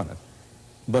secretary, run it.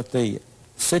 But the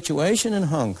situation in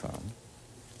Hong Kong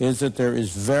is that there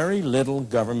is very little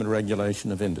government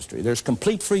regulation of industry. There's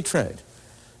complete free trade.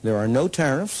 There are no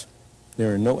tariffs.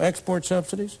 There are no export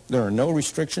subsidies. There are no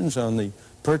restrictions on the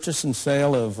purchase and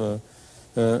sale of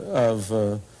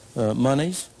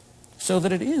monies, so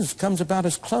that it comes about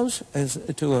as close as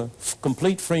to a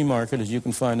complete free market as you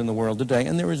can find in the world today.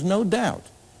 And there is no doubt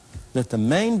that the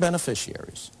main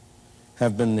beneficiaries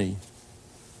have been the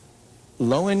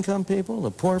low-income people,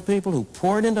 the poor people who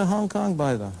poured into Hong Kong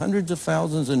by the hundreds of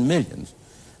thousands and millions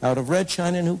out of Red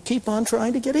China and who keep on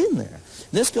trying to get in there.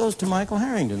 This goes to Michael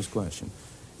Harrington's question.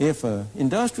 If an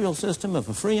industrial system, if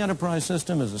a free enterprise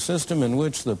system is a system in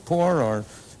which the poor are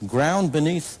ground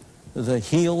beneath the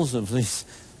heels of these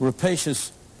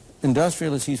rapacious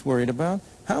industrialists he's worried about,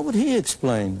 how would he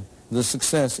explain the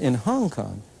success in Hong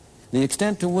Kong, the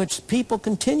extent to which people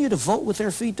continue to vote with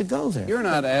their feet to go there? You're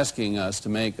not asking us to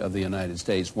make of the United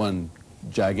States one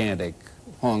gigantic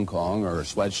Hong Kong or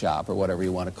sweatshop or whatever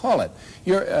you want to call it.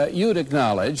 You'd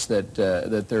acknowledge that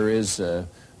there is a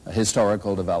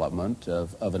historical development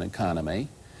of an economy,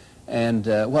 and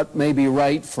what may be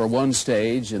right for one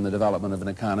stage in the development of an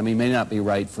economy may not be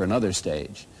right for another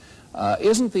stage.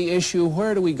 Isn't the issue,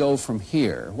 where do we go from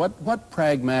here? What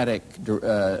pragmatic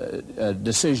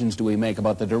decisions do we make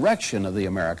about the direction of the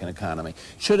American economy?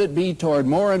 Should it be toward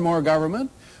more and more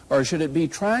government, or should it be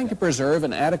trying to preserve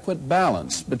an adequate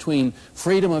balance between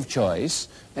freedom of choice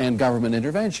and government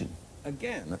intervention?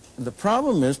 Again, the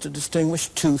problem is to distinguish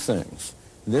two things.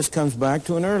 This comes back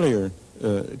to an earlier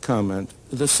comment,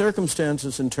 the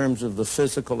circumstances in terms of the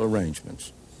physical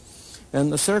arrangements,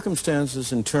 and the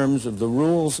circumstances in terms of the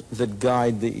rules that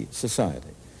guide the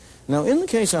society. Now, in the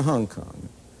case of Hong Kong,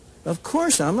 of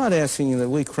course, I'm not asking that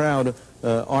we crowd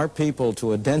our people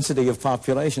to a density of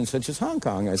population such as Hong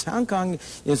Kong is. Hong Kong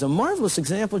is a marvelous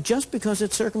example just because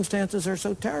its circumstances are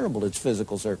so terrible, its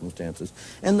physical circumstances.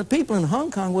 And the people in Hong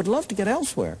Kong would love to get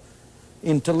elsewhere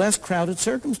into less crowded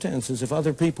circumstances if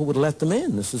other people would let them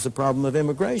in. This is the problem of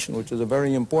immigration, which is a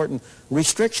very important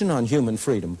restriction on human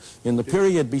freedom. In the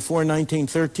period before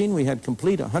 1913, we had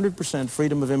complete 100%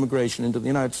 freedom of immigration into the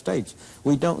United States.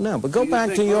 We don't now. But go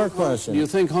back to your question. Do you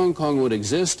think Hong Kong would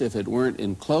exist if it weren't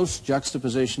in close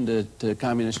juxtaposition to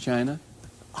Communist China?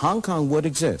 Hong Kong would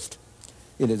exist.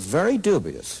 It is very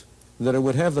dubious that it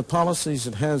would have the policies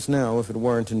it has now if it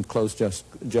weren't in close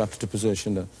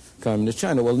juxtaposition to Communist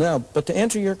China. Well, now, but to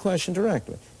answer your question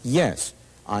directly, yes,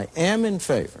 I am in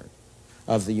favor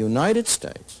of the United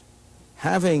States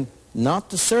having not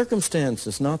the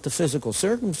circumstances, not the physical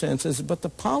circumstances, but the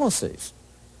policies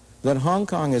that Hong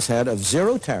Kong has had of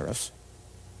zero tariffs,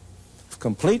 of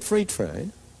complete free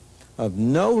trade, of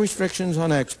no restrictions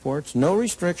on exports, no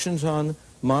restrictions on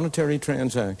monetary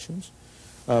transactions,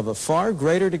 of a far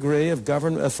greater degree of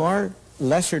a far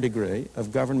lesser degree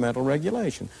of governmental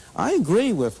regulation. I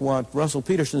agree with what Russell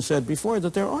Peterson said before,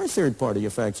 that there are third-party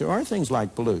effects. There are things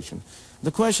like pollution. The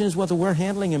question is whether we're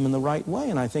handling them in the right way,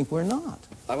 and I think we're not.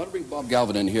 I want to bring Bob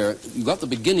Galvin in here. You've got the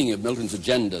beginning of Milton's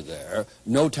agenda there.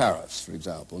 No tariffs, for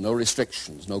example, no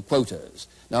restrictions, no quotas.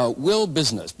 Now, will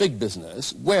business, big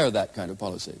business, wear that kind of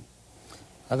policy?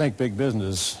 I think big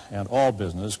business and all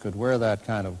business could wear that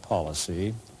kind of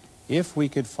policy if we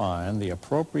could find the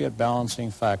appropriate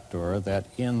balancing factor that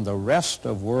in the rest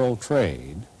of world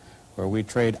trade, where we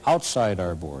trade outside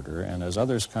our border, and as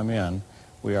others come in,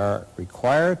 we are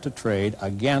required to trade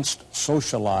against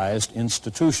socialized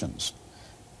institutions.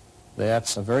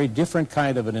 That's a very different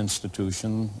kind of an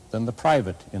institution than the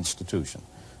private institution.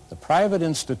 The private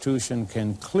institution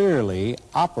can clearly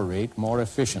operate more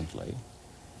efficiently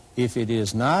if it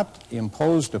is not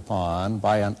imposed upon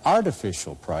by an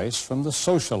artificial price from the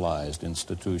socialized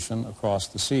institution across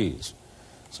the seas.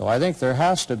 So I think there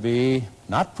has to be,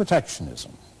 not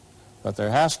protectionism, but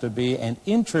there has to be an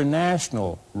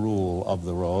international rule of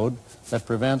the road that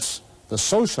prevents the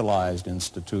socialized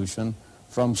institution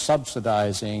from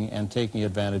subsidizing and taking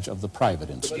advantage of the private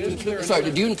institution.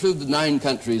 Sorry, do you include the 9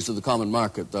 countries of the common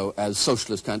market, though, as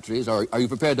socialist countries, or are you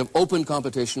prepared to have open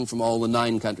competition from all the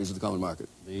 9 countries of the common market?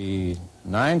 The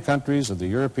 9 countries of the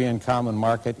European common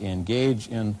market engage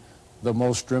in the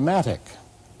most dramatic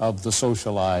of the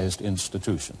socialized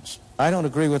institutions. I don't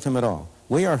agree with him at all.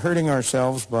 We are hurting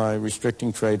ourselves by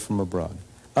restricting trade from abroad.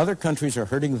 Other countries are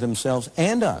hurting themselves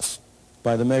and us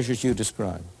by the measures you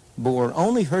described. But we're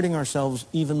only hurting ourselves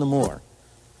even the more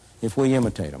if we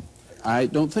imitate them. I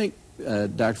don't think,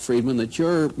 Dr. Friedman, that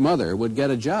your mother would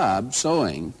get a job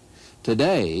sewing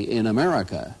today in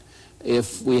America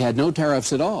if we had no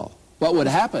tariffs at all. What would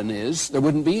happen is there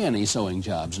wouldn't be any sewing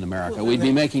jobs in America. We'd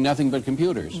be making nothing but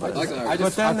computers. But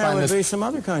then there would be some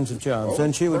other kinds of jobs.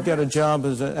 Then she would get a job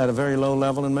at a very low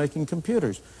level in making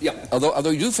computers. Yeah, although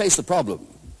you do face the problem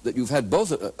that you've had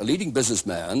both a leading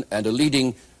businessman and a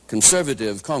leading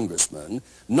conservative congressman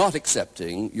not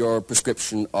accepting your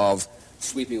prescription of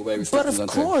sweeping away restrictions. But of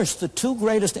course, the two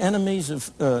greatest enemies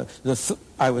of,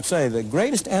 I would say, the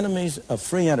greatest enemies of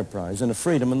free enterprise and of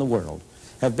freedom in the world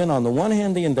have been, on the one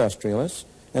hand, the industrialists,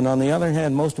 and on the other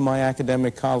hand, most of my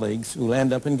academic colleagues who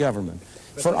end up in government.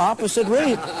 For opposite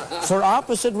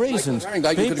reasons.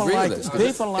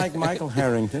 People like Michael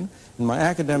Harrington and my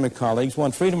academic colleagues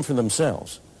want freedom for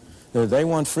themselves. They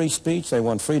want free speech, they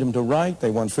want freedom to write,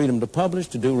 they want freedom to publish,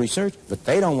 to do research, but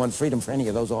they don't want freedom for any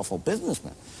of those awful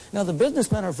businessmen. Now, the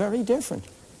businessmen are very different.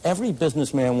 Every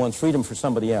businessman wants freedom for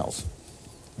somebody else,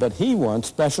 but he wants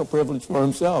special privilege for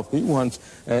himself. He wants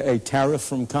a tariff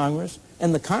from Congress,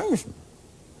 and the congressman.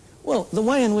 Well, the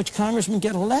way in which congressmen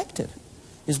get elected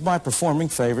is by performing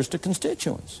favors to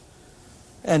constituents.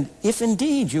 And if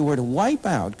indeed you were to wipe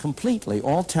out completely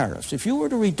all tariffs, if you were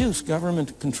to reduce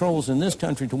government controls in this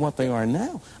country to what they are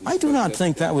now, I do not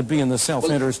think that would be in the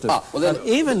self-interest of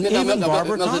even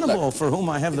Barbara Conable, for whom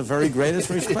I have the very greatest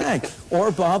respect,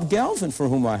 or Bob Galvin, for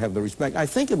whom I have the respect. I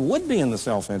think it would be in the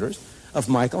self-interest of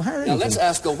Michael Harrington. Now let's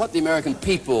ask what the American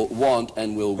people want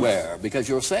and will wear, because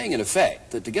you're saying in effect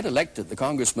that to get elected, the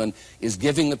congressman is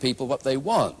giving the people what they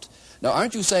want. Now,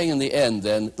 aren't you saying in the end,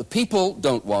 then, the people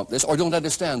don't want this or don't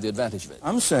understand the advantage of it?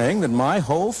 I'm saying that my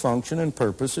whole function and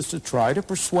purpose is to try to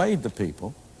persuade the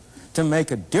people to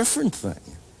make a different thing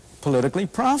politically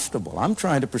profitable. I'm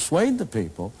trying to persuade the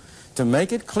people to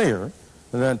make it clear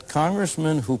that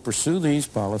congressmen who pursue these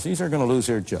policies are going to lose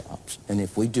their jobs. And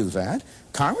if we do that,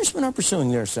 congressmen are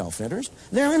pursuing their self-interest.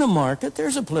 They're in a market.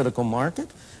 There's a political market.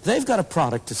 They've got a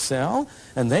product to sell,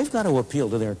 and they've got to appeal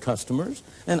to their customers.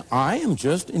 And I am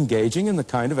just engaging in the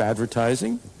kind of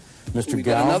advertising Mr.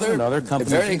 Galvin and other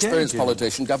companies very experienced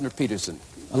politician, Governor Peterson.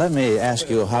 Well, let me ask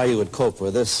you how you would cope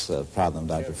with this problem,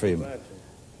 Dr. Friedman.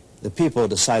 The people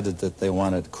decided that they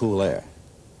wanted cool air.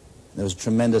 There was a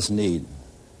tremendous need.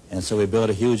 And so we built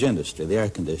a huge industry, the air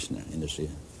conditioner industry.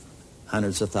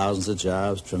 Hundreds of thousands of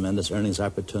jobs, tremendous earnings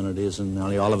opportunities, and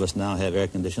nearly all of us now have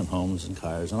air-conditioned homes and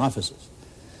cars and offices.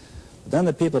 But then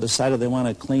the people decided they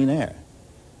wanted clean air,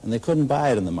 and they couldn't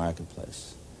buy it in the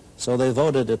marketplace. So they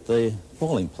voted at the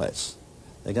polling place.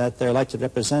 They got their elected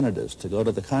representatives to go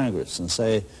to the Congress and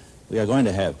say, we are going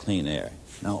to have clean air.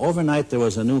 Now, overnight there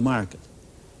was a new market,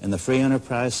 and the free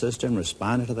enterprise system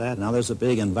responded to that. Now there's a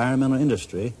big environmental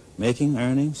industry making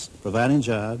earnings, providing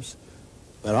jobs,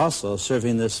 but also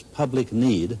serving this public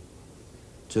need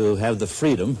to have the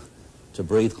freedom to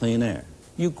breathe clean air.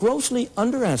 You grossly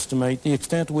underestimate the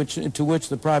extent to which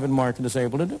the private market is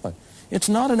able to do it. It's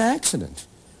not an accident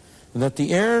that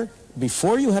the air,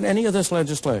 before you had any of this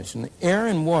legislation, the air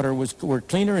and water were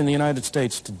cleaner in the United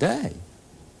States today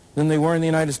than they were in the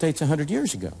United States 100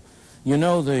 years ago. You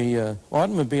know, the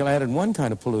automobile added one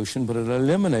kind of pollution, but it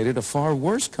eliminated a far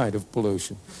worse kind of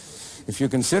pollution. If you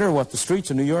consider what the streets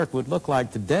of New York would look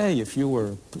like today if you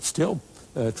were still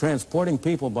transporting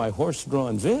people by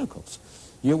horse-drawn vehicles,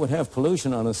 you would have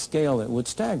pollution on a scale that would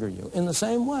stagger you. In the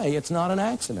same way, it's not an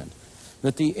accident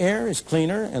that the air is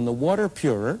cleaner and the water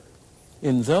purer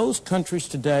in those countries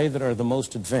today that are the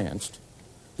most advanced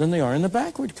than they are in the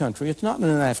backward country. It's not in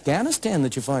Afghanistan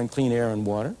that you find clean air and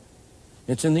water.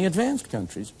 It's in the advanced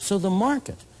countries. So the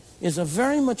market is a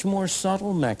very much more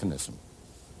subtle mechanism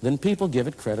than people give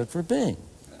it credit for being.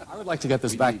 I would like to get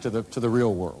this back to the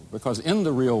real world, because in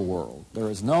the real world, there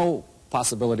is no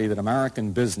possibility that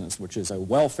American business, which is a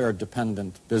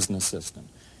welfare-dependent business system,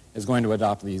 is going to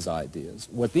adopt these ideas.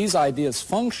 What these ideas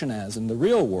function as in the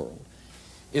real world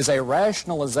is a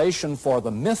rationalization for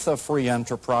the myth of free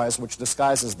enterprise, which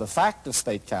disguises the fact of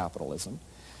state capitalism,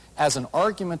 as an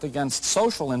argument against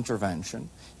social intervention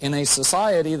in a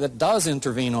society that does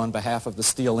intervene on behalf of the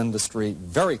steel industry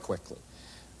very quickly.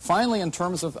 Finally, in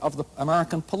terms of the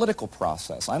American political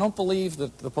process, I don't believe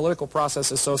that the political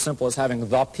process is so simple as having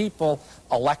the people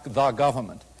elect the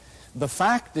government. The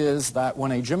fact is that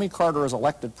when a Jimmy Carter is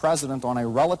elected president on a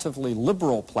relatively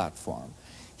liberal platform,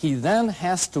 he then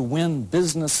has to win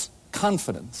business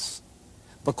confidence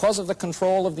because of the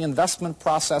control of the investment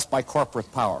process by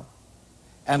corporate power.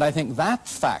 And I think that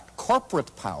fact,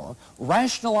 corporate power,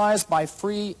 rationalized by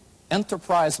free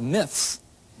enterprise myths,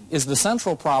 is the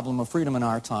central problem of freedom in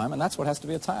our time, and that's what has to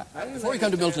be attacked. Before we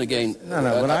come to Milton again... No,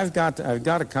 but I've got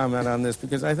to comment on this,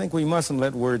 because I think we mustn't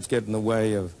let words get in the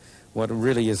way of what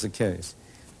really is the case.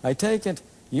 I take it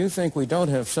you think we don't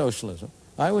have socialism.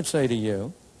 I would say to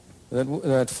you that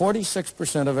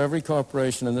 46% of every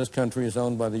corporation in this country is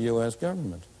owned by the U.S.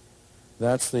 government.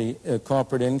 That's the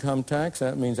corporate income tax.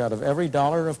 That means out of every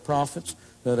dollar of profits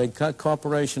that a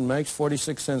corporation makes,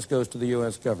 46 cents goes to the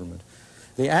U.S. government.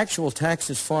 The actual tax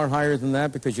is far higher than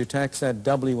that because you tax that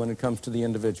doubly when it comes to the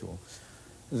individual.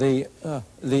 The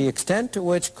extent to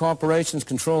which corporations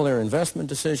control their investment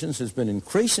decisions has been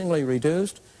increasingly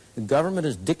reduced. The government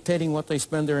is dictating what they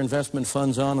spend their investment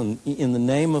funds on in the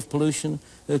name of pollution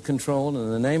control and in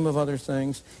the name of other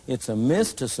things. It's a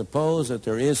myth to suppose that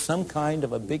there is some kind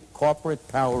of a big corporate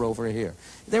power over here.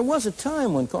 There was a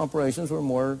time when corporations were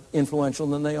more influential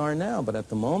than they are now, but at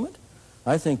the moment,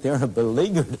 I think they're a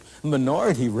beleaguered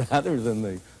minority rather than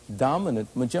the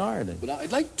dominant majority. But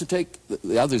I'd like to take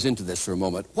the others into this for a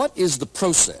moment. What is the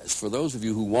process for those of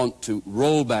you who want to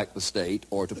roll back the state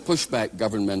or to push back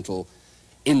governmental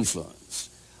influence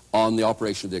on the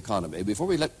operation of the economy? Before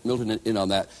we let Milton in on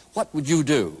that, what would you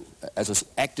do as an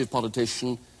active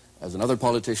politician, as another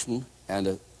politician, and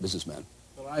a businessman?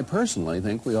 Well, I personally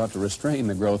think we ought to restrain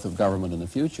the growth of government in the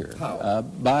future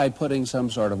by putting some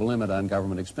sort of limit on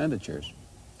government expenditures.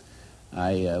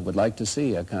 I would like to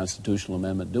see a constitutional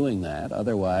amendment doing that.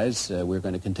 Otherwise, we're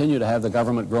going to continue to have the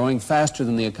government growing faster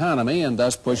than the economy and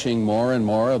thus pushing more and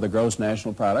more of the gross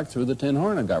national product through the tin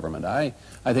horn of government. I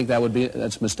think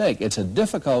that's a mistake. It's a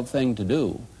difficult thing to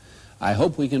do. I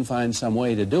hope we can find some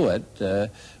way to do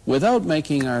it without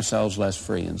making ourselves less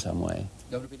free in some way.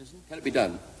 Governor Peterson, can it be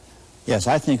done? Yes,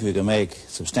 I think we can make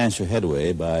substantial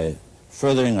headway by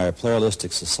furthering our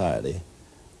pluralistic society,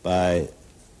 by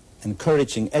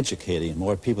encouraging, educating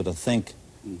more people to think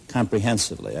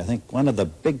comprehensively. I think one of the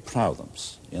big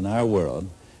problems in our world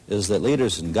is that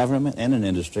leaders in government and in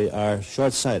industry are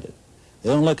short-sighted. They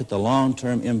don't look at the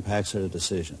long-term impacts of their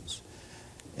decisions.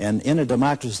 And in a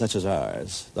democracy such as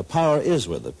ours, the power is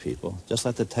with the people, just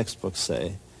like the textbooks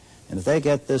say. And if they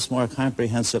get this more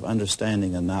comprehensive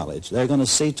understanding and knowledge, they're going to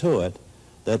see to it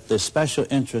that the special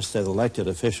interests of elected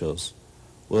officials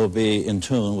will be in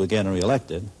tune with getting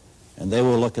reelected, and they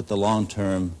will look at the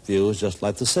long-term views just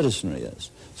like the citizenry is.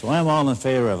 So I'm all in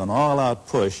favor of an all-out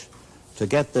push to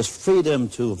get this freedom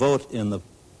to vote in the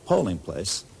polling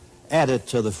place added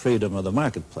to the freedom of the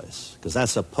marketplace, because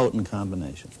that's a potent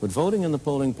combination. But voting in the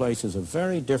polling place is a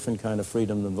very different kind of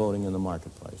freedom than voting in the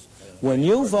marketplace. When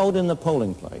you vote in the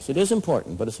polling place, it is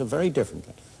important, but it's a very different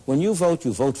kind. When you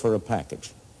vote for a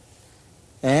package.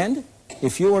 And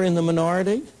if you are in the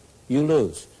minority, you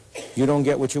lose. You don't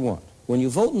get what you want. When you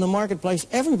vote in the marketplace,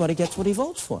 everybody gets what he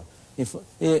votes for.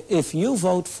 If you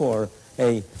vote for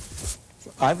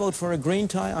I vote for a green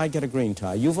tie, I get a green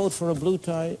tie. You vote for a blue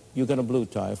tie, you get a blue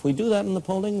tie. If we do that in the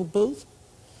polling booth,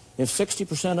 if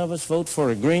 60% of us vote for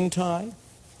a green tie,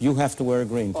 you have to wear a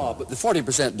green tie. Oh, but the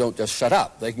 40% don't just shut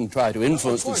up. They can try to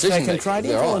influence the decision-making. They can try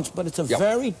to influence, but it's a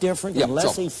very different and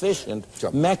less efficient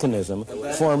mechanism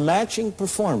for matching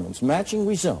performance, matching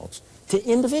results to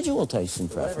individual tastes and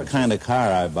preferences. Whatever kind of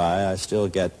car I buy, I still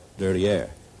get dirty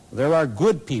air. There are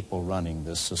good people running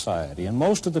this society, and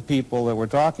most of the people that we're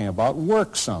talking about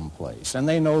work someplace, and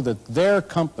they know that their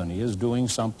company is doing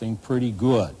something pretty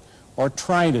good or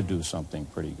trying to do something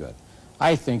pretty good.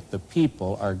 I think the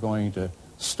people are going to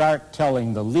start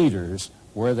telling the leaders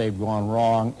where they've gone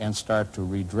wrong and start to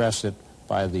redress it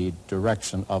by the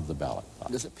direction of the ballot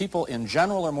box. People in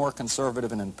general are more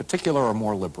conservative and in particular are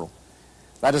more liberal.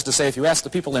 That is to say, if you ask the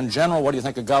people in general, what do you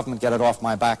think of government, get it off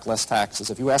my back, less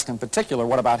taxes. If you ask in particular,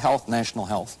 what about health, national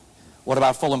health? What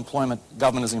about full employment,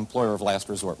 government is the employer of last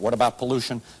resort? What about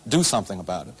pollution? Do something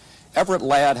about it. Everett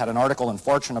Ladd had an article in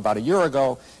Fortune about a year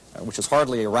ago, which is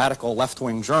hardly a radical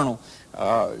left-wing journal,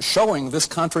 showing this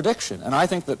contradiction. And I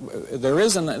think that there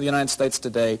is in the United States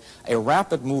today a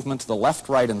rapid movement to the left,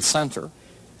 right, and center,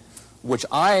 which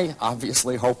I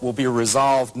obviously hope will be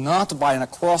resolved not by an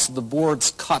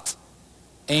across-the-boards cut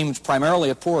aimed primarily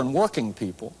at poor and working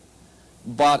people,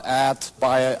 but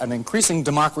by an increasing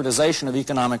democratization of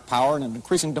economic power and an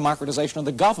increasing democratization of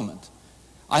the government.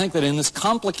 I think that in this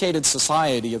complicated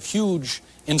society of huge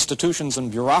institutions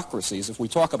and bureaucracies, if we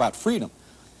talk about freedom,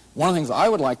 one of the things I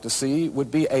would like to see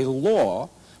would be a law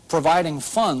providing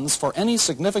funds for any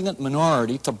significant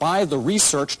minority to buy the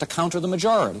research to counter the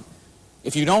majority.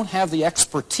 If you don't have the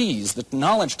expertise, the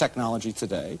knowledge technology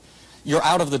today, you're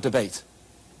out of the debate.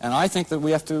 And I think that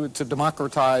we have to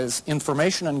democratize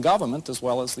information and government as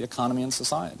well as the economy and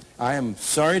society. I am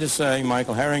sorry to say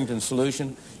Michael Harrington's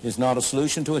solution is not a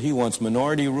solution to it. He wants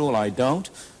minority rule. I don't.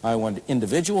 I want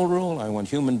individual rule. I want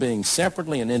human beings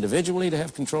separately and individually to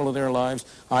have control of their lives.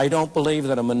 I don't believe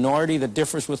that a minority that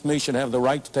differs with me should have the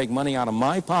right to take money out of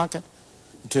my pocket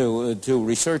to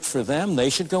research for them.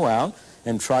 They should go out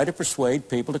and try to persuade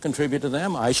people to contribute to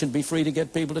them. I should be free to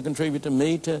get people to contribute to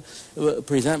me to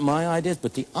present my ideas.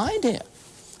 But the idea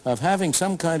of having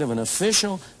some kind of an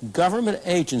official government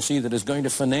agency that is going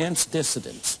to finance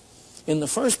dissidents, in the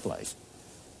first place,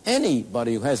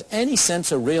 anybody who has any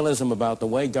sense of realism about the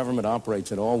way government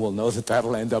operates at all will know that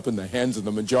that'll end up in the hands of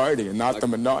the majority and not the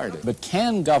minority. But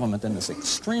can government in this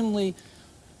extremely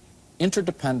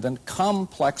interdependent,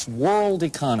 complex world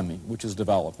economy which is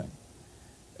developing,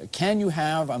 can you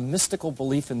have a mystical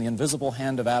belief in the invisible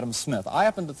hand of Adam Smith? I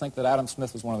happen to think that Adam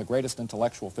Smith was one of the greatest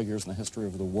intellectual figures in the history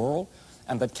of the world,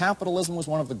 and that capitalism was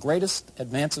one of the greatest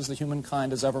advances that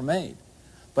humankind has ever made.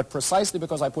 But precisely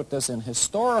because I put this in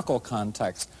historical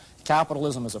context,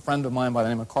 capitalism, as a friend of mine by the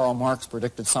name of Karl Marx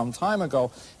predicted some time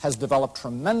ago, has developed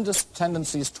tremendous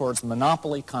tendencies towards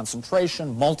monopoly,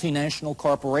 concentration, multinational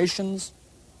corporations,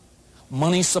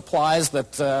 money supplies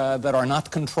that are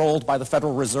not controlled by the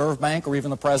Federal Reserve Bank or even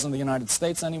the President of the United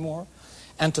States anymore.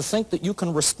 And to think that you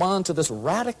can respond to this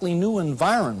radically new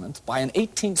environment by an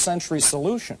 18th century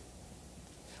solution,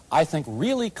 I think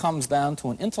really comes down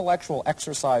to an intellectual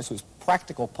exercise whose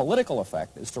practical political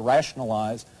effect is to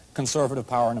rationalize conservative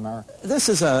power in America. This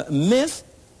is a myth,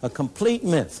 a complete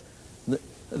myth,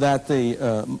 that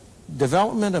the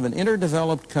development of an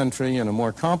interdeveloped country in a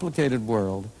more complicated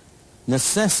world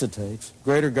necessitates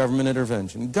greater government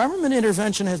intervention. Government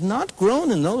intervention has not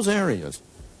grown in those areas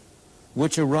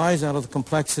which arise out of the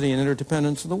complexity and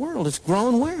interdependence of the world. It's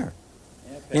grown where?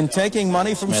 In taking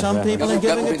money from some people and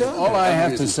giving it to others. All I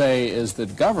have to say is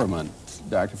that government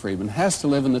Dr. Friedman, has to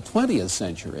live in the 20th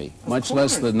century, much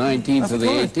less the 19th or the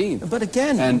 18th. But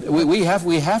again... And we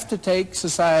have to take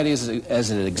society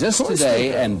as it exists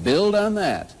today and build on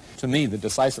that. To me, the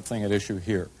decisive thing at issue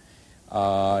here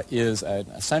is an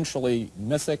essentially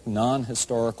mythic,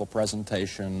 non-historical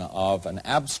presentation of an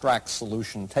abstract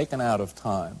solution taken out of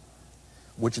time,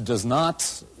 which does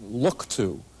not look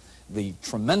to the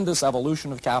tremendous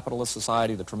evolution of capitalist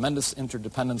society, the tremendous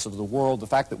interdependence of the world, the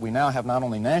fact that we now have not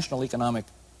only national economic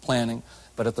planning,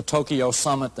 but at the Tokyo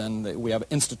summit, and we have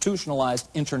institutionalized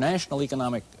international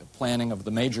economic planning of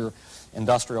the major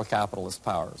industrial capitalist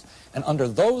powers. And under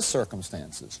those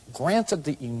circumstances, granted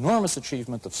the enormous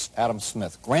achievement of Adam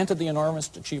Smith, granted the enormous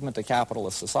achievement of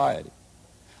capitalist society,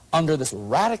 under this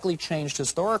radically changed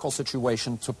historical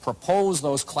situation, to propose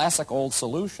those classic old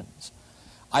solutions,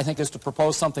 I think, is to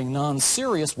propose something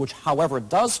non-serious, which, however,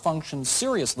 does function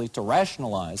seriously to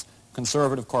rationalize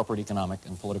conservative corporate economic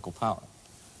and political power.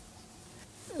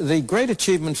 The great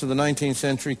achievements of the 19th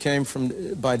century came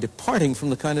by departing from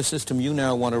the kind of system you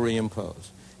now want to reimpose.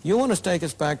 You want to take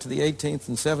us back to the 18th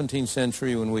and 17th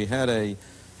century when we had a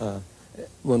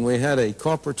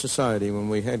corporate society, when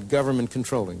we had government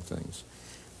controlling things.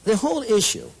 The whole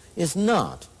issue is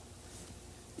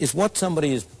what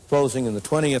somebody is proposing in the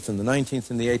 20th and the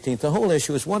 19th and the 18th. The whole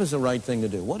issue is, what is the right thing to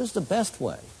do? What is the best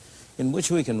way in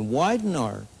which we can widen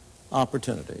our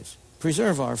opportunities,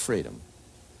 preserve our freedom,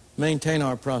 maintain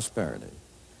our prosperity?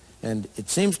 And it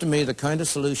seems to me the kind of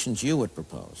solutions you would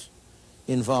propose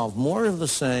involve more of the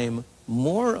same,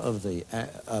 more of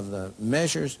the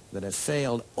measures that have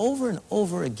failed over and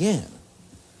over again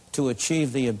to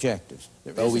achieve the objectives.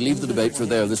 Well, we leave the debate for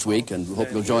there this week, and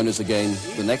hope you'll join us again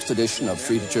the next edition of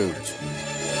Free to Choose.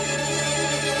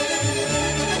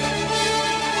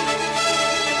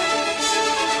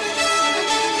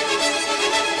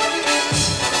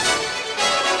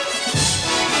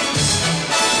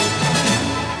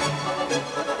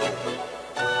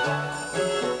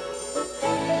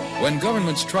 When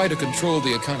governments try to control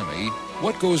the economy,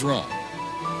 what goes wrong?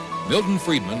 Milton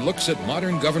Friedman looks at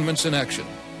modern governments in action,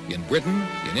 in Britain,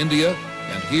 in India,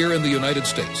 and here in the United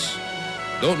States.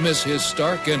 Don't miss his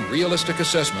stark and realistic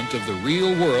assessment of the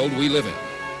real world we live in.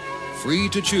 Free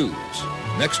to Choose,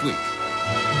 next week.